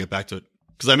swear to God I'll get back to it,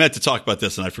 because I meant to talk about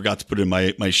this and I forgot to put it in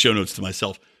my show notes to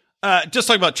myself. Just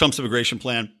talking about Trump's immigration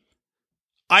plan.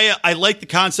 I like the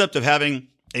concept of having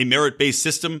a merit-based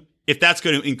system if that's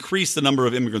going to increase the number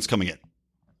of immigrants coming in.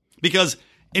 Because,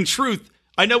 in truth,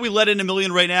 I know we let in 1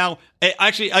 million right now.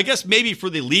 Actually, I guess maybe for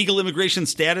the legal immigration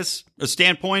status or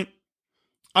standpoint,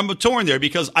 I'm torn there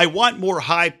because I want more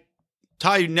high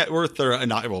net worth or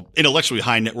not, well, intellectually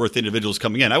high net worth individuals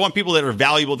coming in. I want people that are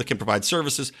valuable, that can provide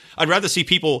services. I'd rather see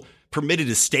people permitted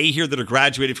to stay here that are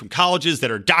graduated from colleges,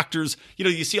 that are doctors. You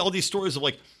know, you see all these stories of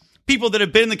like people that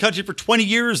have been in the country for 20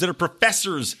 years, that are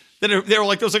professors, they're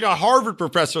like, there was like a Harvard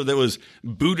professor that was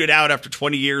booted out after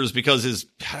 20 years because his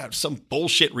some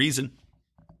bullshit reason.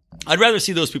 I'd rather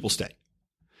see those people stay.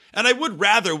 And I would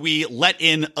rather we let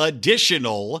in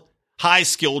additional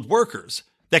high-skilled workers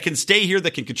that can stay here,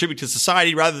 that can contribute to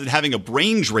society, rather than having a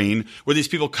brain drain where these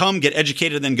people come, get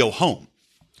educated, and then go home.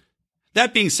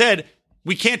 That being said,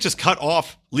 we can't just cut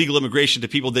off legal immigration to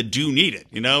people that do need it.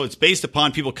 You know, it's based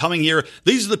upon people coming here.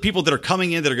 These are the people that are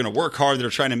coming in that are going to work hard, that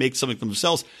are trying to make something for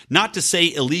themselves. Not to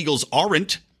say illegals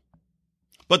aren't,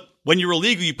 but when you're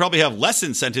illegal, you probably have less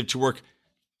incentive to work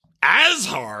as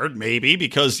hard, maybe,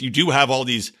 because you do have all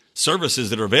these services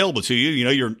that are available to you. You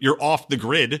know, you're off the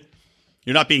grid.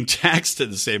 You're not being taxed to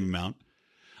the same amount.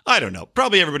 I don't know.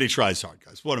 Probably everybody tries hard,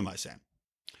 guys. What am I saying?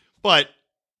 But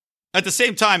at the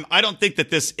same time, I don't think that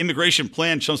this immigration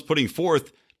plan Trump's putting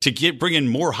forth to bring in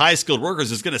more high-skilled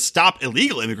workers is going to stop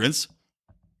illegal immigrants.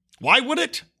 Why would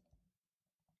it?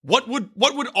 What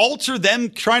would alter them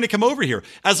trying to come over here?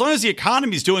 As long as the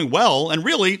economy is doing well, and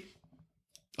really,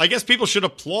 I guess people should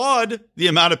applaud the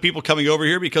amount of people coming over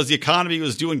here because the economy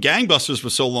was doing gangbusters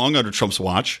for so long under Trump's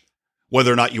watch,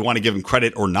 whether or not you want to give him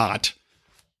credit or not.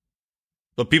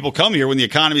 But people come here when the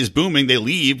economy is booming. They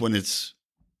leave when it's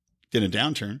in a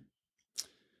downturn.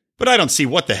 But I don't see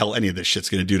what the hell any of this shit's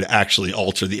going to do to actually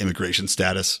alter the immigration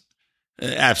status.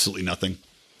 Absolutely nothing.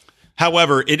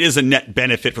 However, it is a net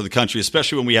benefit for the country,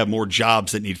 especially when we have more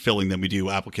jobs that need filling than we do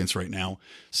applicants right now.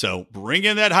 So bring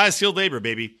in that high-skilled labor,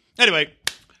 baby. Anyway,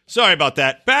 sorry about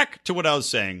that. Back to what I was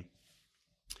saying.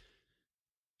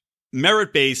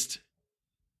 Merit-based,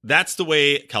 that's the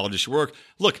way colleges should work.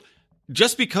 Look,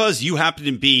 just because you happen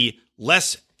to be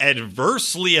less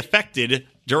adversely affected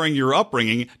during your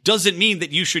upbringing doesn't mean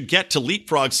that you should get to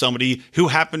leapfrog somebody who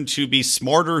happened to be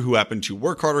smarter, who happened to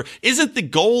work harder. Isn't the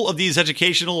goal of these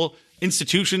educational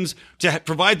institutions to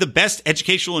provide the best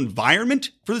educational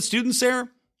environment for the students there?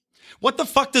 What the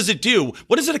fuck does it do?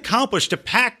 What does it accomplish to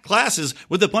pack classes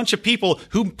with a bunch of people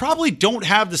who probably don't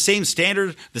have the same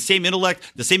standard, the same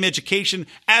intellect, the same education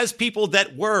as people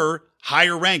that were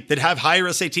higher ranked, that have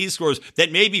higher SAT scores,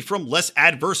 that may be from less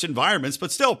adverse environments,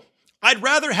 but still, I'd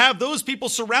rather have those people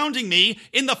surrounding me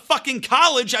in the fucking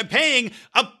college I'm paying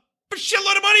a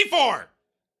shitload of money for.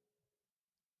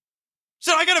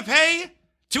 So I gotta pay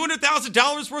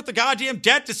 $200,000 worth of goddamn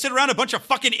debt to sit around a bunch of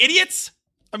fucking idiots?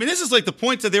 I mean, this is like the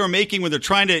point that they were making when they're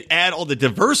trying to add all the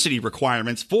diversity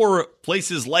requirements for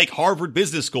places like Harvard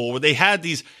Business School, where they had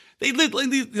these,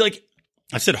 like,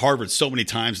 I said Harvard so many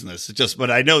times in this,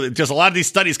 but I know that just a lot of these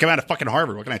studies come out of fucking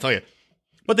Harvard. What can I tell you?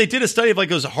 But they did a study of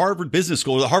like it was a Harvard Business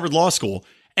School or the Harvard Law School.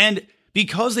 And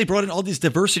because they brought in all these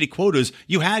diversity quotas,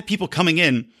 you had people coming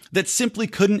in that simply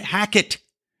couldn't hack it.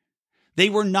 They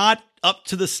were not up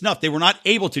to the snuff. They were not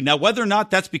able to. Now, whether or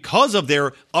not that's because of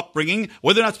their upbringing,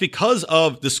 whether or not it's because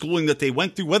of the schooling that they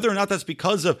went through, whether or not that's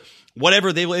because of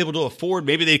whatever they were able to afford,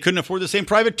 maybe they couldn't afford the same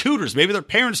private tutors, maybe their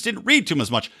parents didn't read to them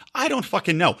as much. I don't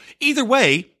fucking know. Either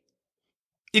way,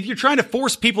 if you're trying to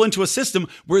force people into a system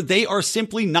where they are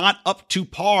simply not up to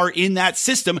par in that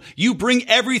system, you bring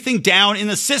everything down in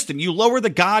the system. You lower the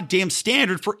goddamn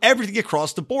standard for everything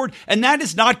across the board, and that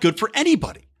is not good for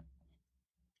anybody.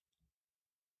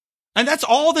 And that's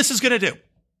all this is going to do.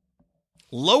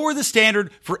 Lower the standard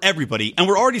for everybody. And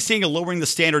we're already seeing a lowering the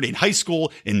standard in high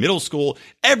school, in middle school,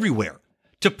 everywhere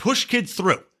to push kids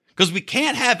through. Because we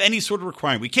can't have any sort of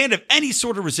requirement. We can't have any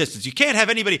sort of resistance. You can't have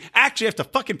anybody actually have to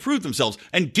fucking prove themselves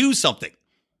and do something.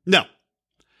 No.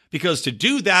 Because to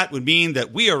do that would mean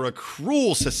that we are a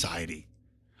cruel society,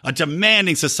 a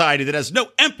demanding society that has no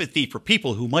empathy for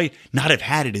people who might not have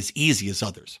had it as easy as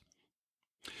others.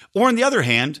 Or on the other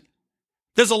hand,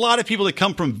 there's a lot of people that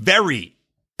come from very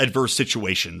adverse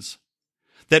situations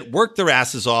that worked their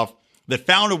asses off, that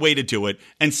found a way to do it,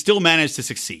 and still managed to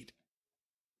succeed.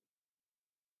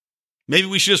 Maybe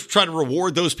we should just try to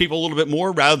reward those people a little bit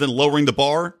more rather than lowering the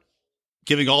bar,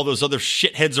 giving all those other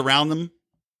shitheads around them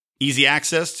easy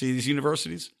access to these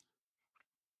universities.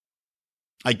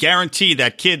 I guarantee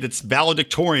that kid that's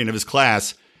valedictorian of his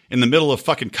class in the middle of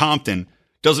fucking Compton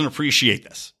doesn't appreciate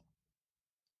this.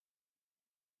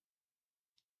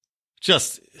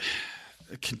 Just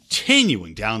a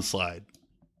continuing downslide.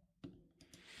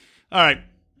 All right,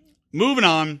 moving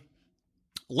on.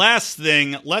 Last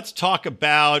thing, let's talk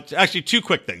about, actually two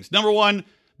quick things. Number one,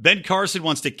 Ben Carson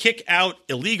wants to kick out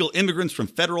illegal immigrants from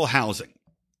federal housing.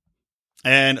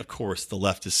 And, of course, the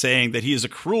left is saying that he is a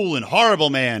cruel and horrible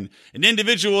man, an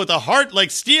individual with a heart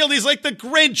like steel. He's like the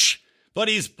Grinch, but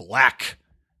he's black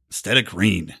instead of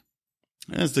green.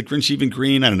 Is the Grinch even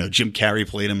green? I don't know. Jim Carrey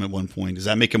played him at one point. Does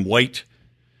that make him white?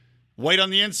 White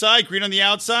on the inside, green on the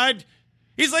outside?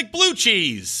 He's like blue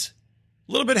cheese.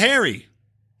 A little bit hairy.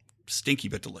 Stinky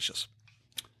but delicious.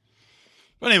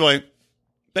 But anyway,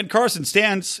 Ben Carson's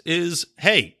stance is,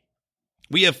 hey,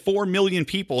 we have 4 million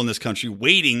people in this country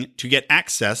waiting to get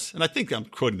access. And I think I'm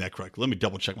quoting that correctly. Let me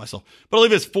double check myself. But I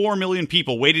believe it's 4 million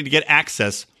people waiting to get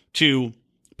access to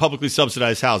publicly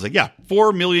subsidized housing. Yeah,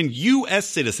 4 million U.S.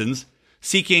 citizens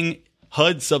seeking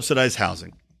HUD subsidized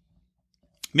housing.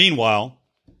 Meanwhile,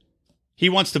 he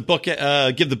wants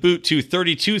to give the boot to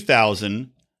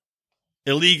 32,000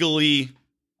 illegally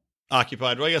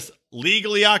occupied. Well, I guess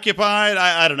legally occupied.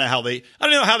 I don't know how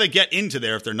they get into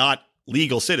there if they're not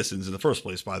legal citizens in the first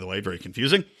place. By the way, very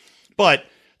confusing. But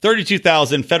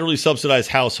 32,000 federally subsidized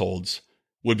households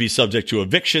would be subject to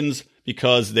evictions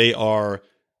because they are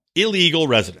illegal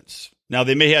residents. Now,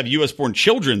 they may have U.S.-born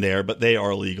children there, but they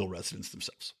are legal residents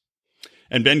themselves.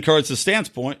 And Ben Carson's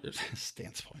standpoint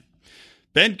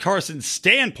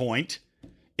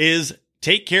is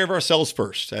take care of ourselves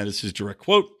first. That is his direct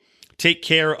quote. Take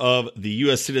care of the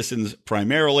U.S. citizens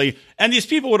primarily. And these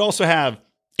people would also have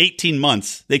 18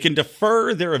 months. They can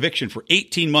defer their eviction for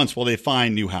 18 months while they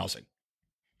find new housing.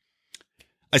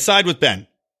 I side with Ben.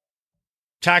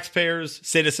 Taxpayers,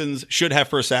 citizens should have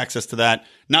first access to that.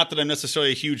 Not that I'm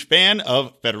necessarily a huge fan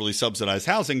of federally subsidized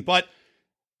housing, but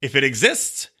if it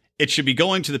exists, it should be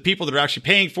going to the people that are actually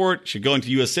paying for it. It should go into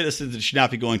U.S. citizens. It should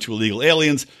not be going to illegal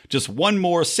aliens. Just one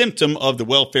more symptom of the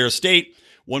welfare state.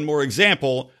 One more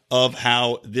example of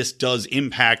how this does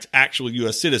impact actual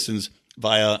U.S. citizens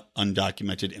via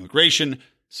undocumented immigration.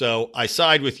 So I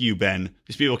side with you, Ben.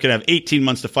 These people can have 18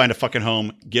 months to find a fucking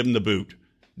home. Give them the boot.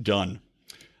 Done.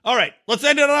 All right, let's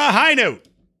end it on a high note.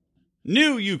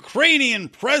 New Ukrainian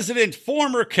president,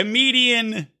 former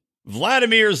comedian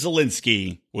Vladimir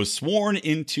Zelensky was sworn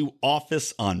into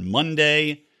office on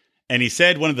Monday, and he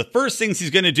said one of the first things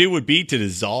he's going to do would be to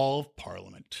dissolve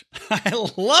parliament. I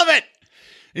love it.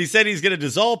 He said he's going to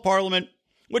dissolve parliament,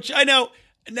 which I know.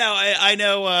 Now, I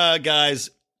know, guys,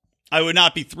 I would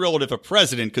not be thrilled if a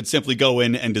president could simply go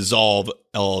in and dissolve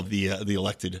all of the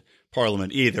elected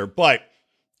parliament either, but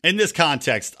in this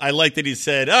context, I like that he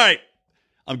said, all right,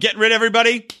 I'm getting rid of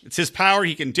everybody. It's his power.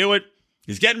 He can do it.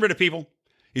 He's getting rid of people.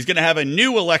 He's going to have a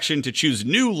new election to choose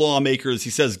new lawmakers. He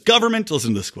says government.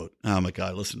 Listen to this quote. Oh, my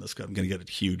God. Listen to this quote. I'm going to get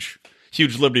a huge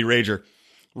Liberty rager.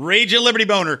 Rage at Liberty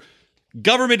boner.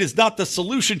 Government is not the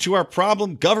solution to our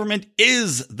problem. Government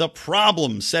is the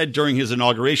problem, said during his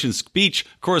inauguration speech.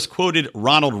 Of course, quoted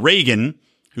Ronald Reagan,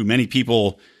 who many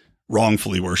people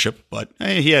wrongfully worship, but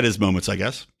he had his moments, I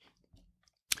guess.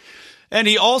 And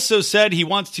he also said he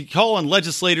wants to call on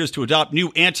legislators to adopt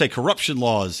new anti-corruption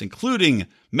laws, including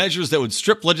measures that would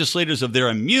strip legislators of their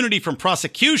immunity from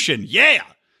prosecution. Yeah!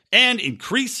 And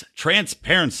increase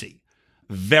transparency.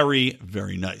 Very,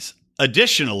 very nice.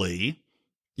 Additionally,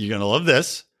 you're going to love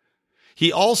this.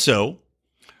 He also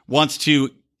wants to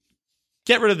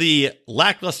get rid of the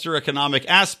lackluster economic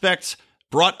aspects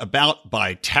brought about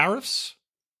by tariffs.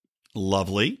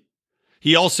 Lovely.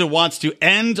 He also wants to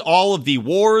end all of the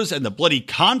wars and the bloody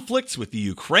conflicts with the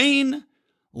Ukraine.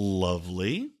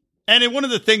 Lovely. And one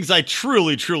of the things I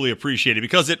truly, truly appreciated,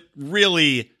 because it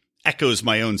really echoes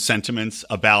my own sentiments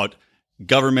about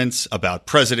governments, about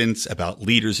presidents, about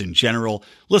leaders in general.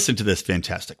 Listen to this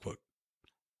fantastic quote.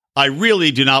 I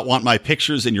really do not want my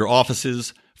pictures in your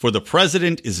offices, for the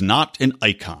president is not an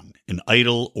icon, an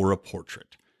idol, or a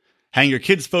portrait. Hang your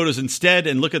kids' photos instead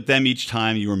and look at them each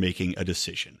time you are making a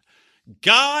decision.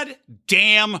 God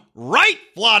damn right,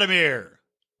 Vladimir.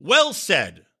 Well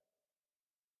said.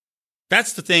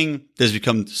 That's the thing that has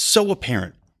become so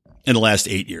apparent in the last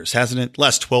 8 years, hasn't it?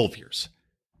 Last 12 years.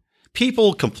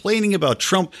 People complaining about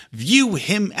Trump view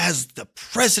him as the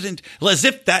president as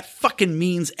if that fucking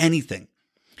means anything.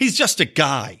 He's just a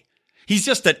guy. He's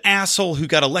just an asshole who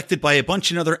got elected by a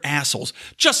bunch of other assholes,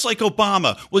 just like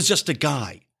Obama was just a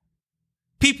guy.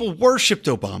 People worshipped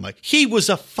Obama. He was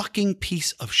a fucking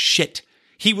piece of shit.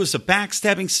 He was a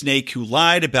backstabbing snake who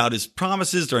lied about his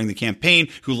promises during the campaign,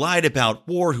 who lied about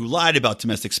war, who lied about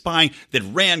domestic spying, that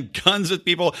ran guns with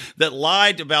people, that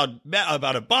lied about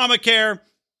Obamacare,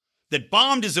 that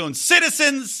bombed his own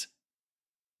citizens.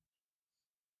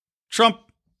 Trump,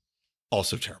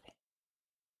 also terrible.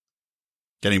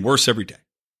 Getting worse every day.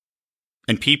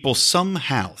 And people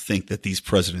somehow think that these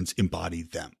presidents embody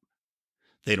them.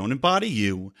 They don't embody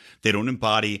you. They don't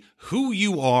embody who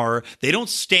you are. They don't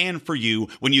stand for you.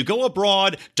 When you go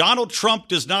abroad, Donald Trump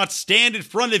does not stand in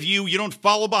front of you. You don't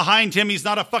follow behind him. He's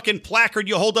not a fucking placard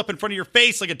you hold up in front of your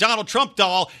face like a Donald Trump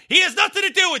doll. He has nothing to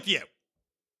do with you.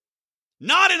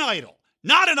 Not an idol.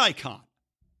 Not an icon.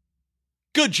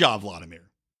 Good job,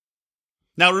 Vladimir.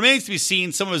 Now, it remains to be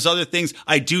seen some of his other things.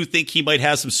 I do think he might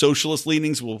have some socialist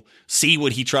leanings. We'll see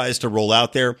what he tries to roll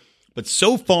out there. But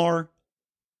so far,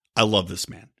 I love this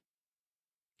man.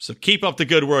 So keep up the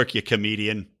good work, you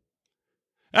comedian.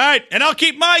 All right, and I'll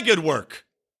keep my good work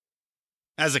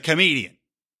as a comedian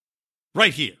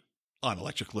right here on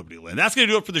Electric Liberty Land. That's going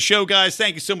to do it for the show, guys.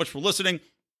 Thank you so much for listening.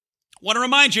 Want to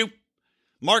remind you,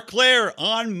 Mark Claire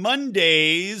on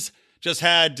Mondays just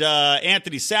had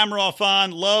Anthony Samaroff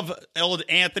on. Love old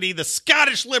Anthony, the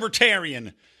Scottish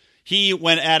libertarian. He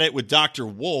went at it with Dr.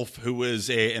 Wolf, who is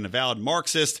an avowed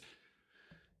Marxist.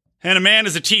 And a man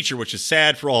is a teacher, which is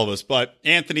sad for all of us. But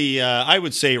Anthony, I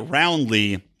would say,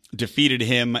 roundly defeated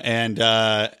him. And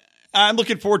I'm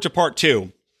looking forward to part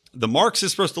 2. The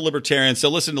Marxist versus the libertarian. So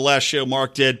listen to the last show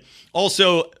Mark did.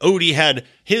 Also, Odie had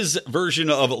his version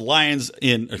of libertarians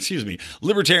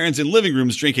in living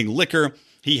rooms drinking liquor.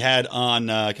 He had on,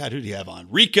 who did he have on?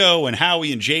 Rico and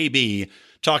Howie and JB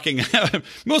talking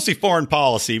mostly foreign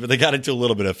policy, but they got into a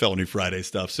little bit of Felony Friday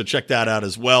stuff. So check that out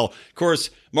as well. Of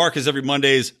course, Mark is every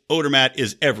Mondays. Odermatt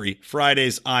is every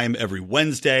Fridays. I'm every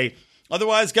Wednesday.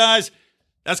 Otherwise, guys,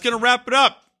 that's going to wrap it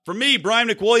up. From me, Brian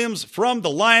McWilliams, from the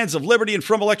Lions of Liberty and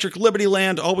from Electric Liberty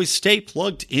Land, always stay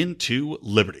plugged into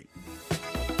Liberty.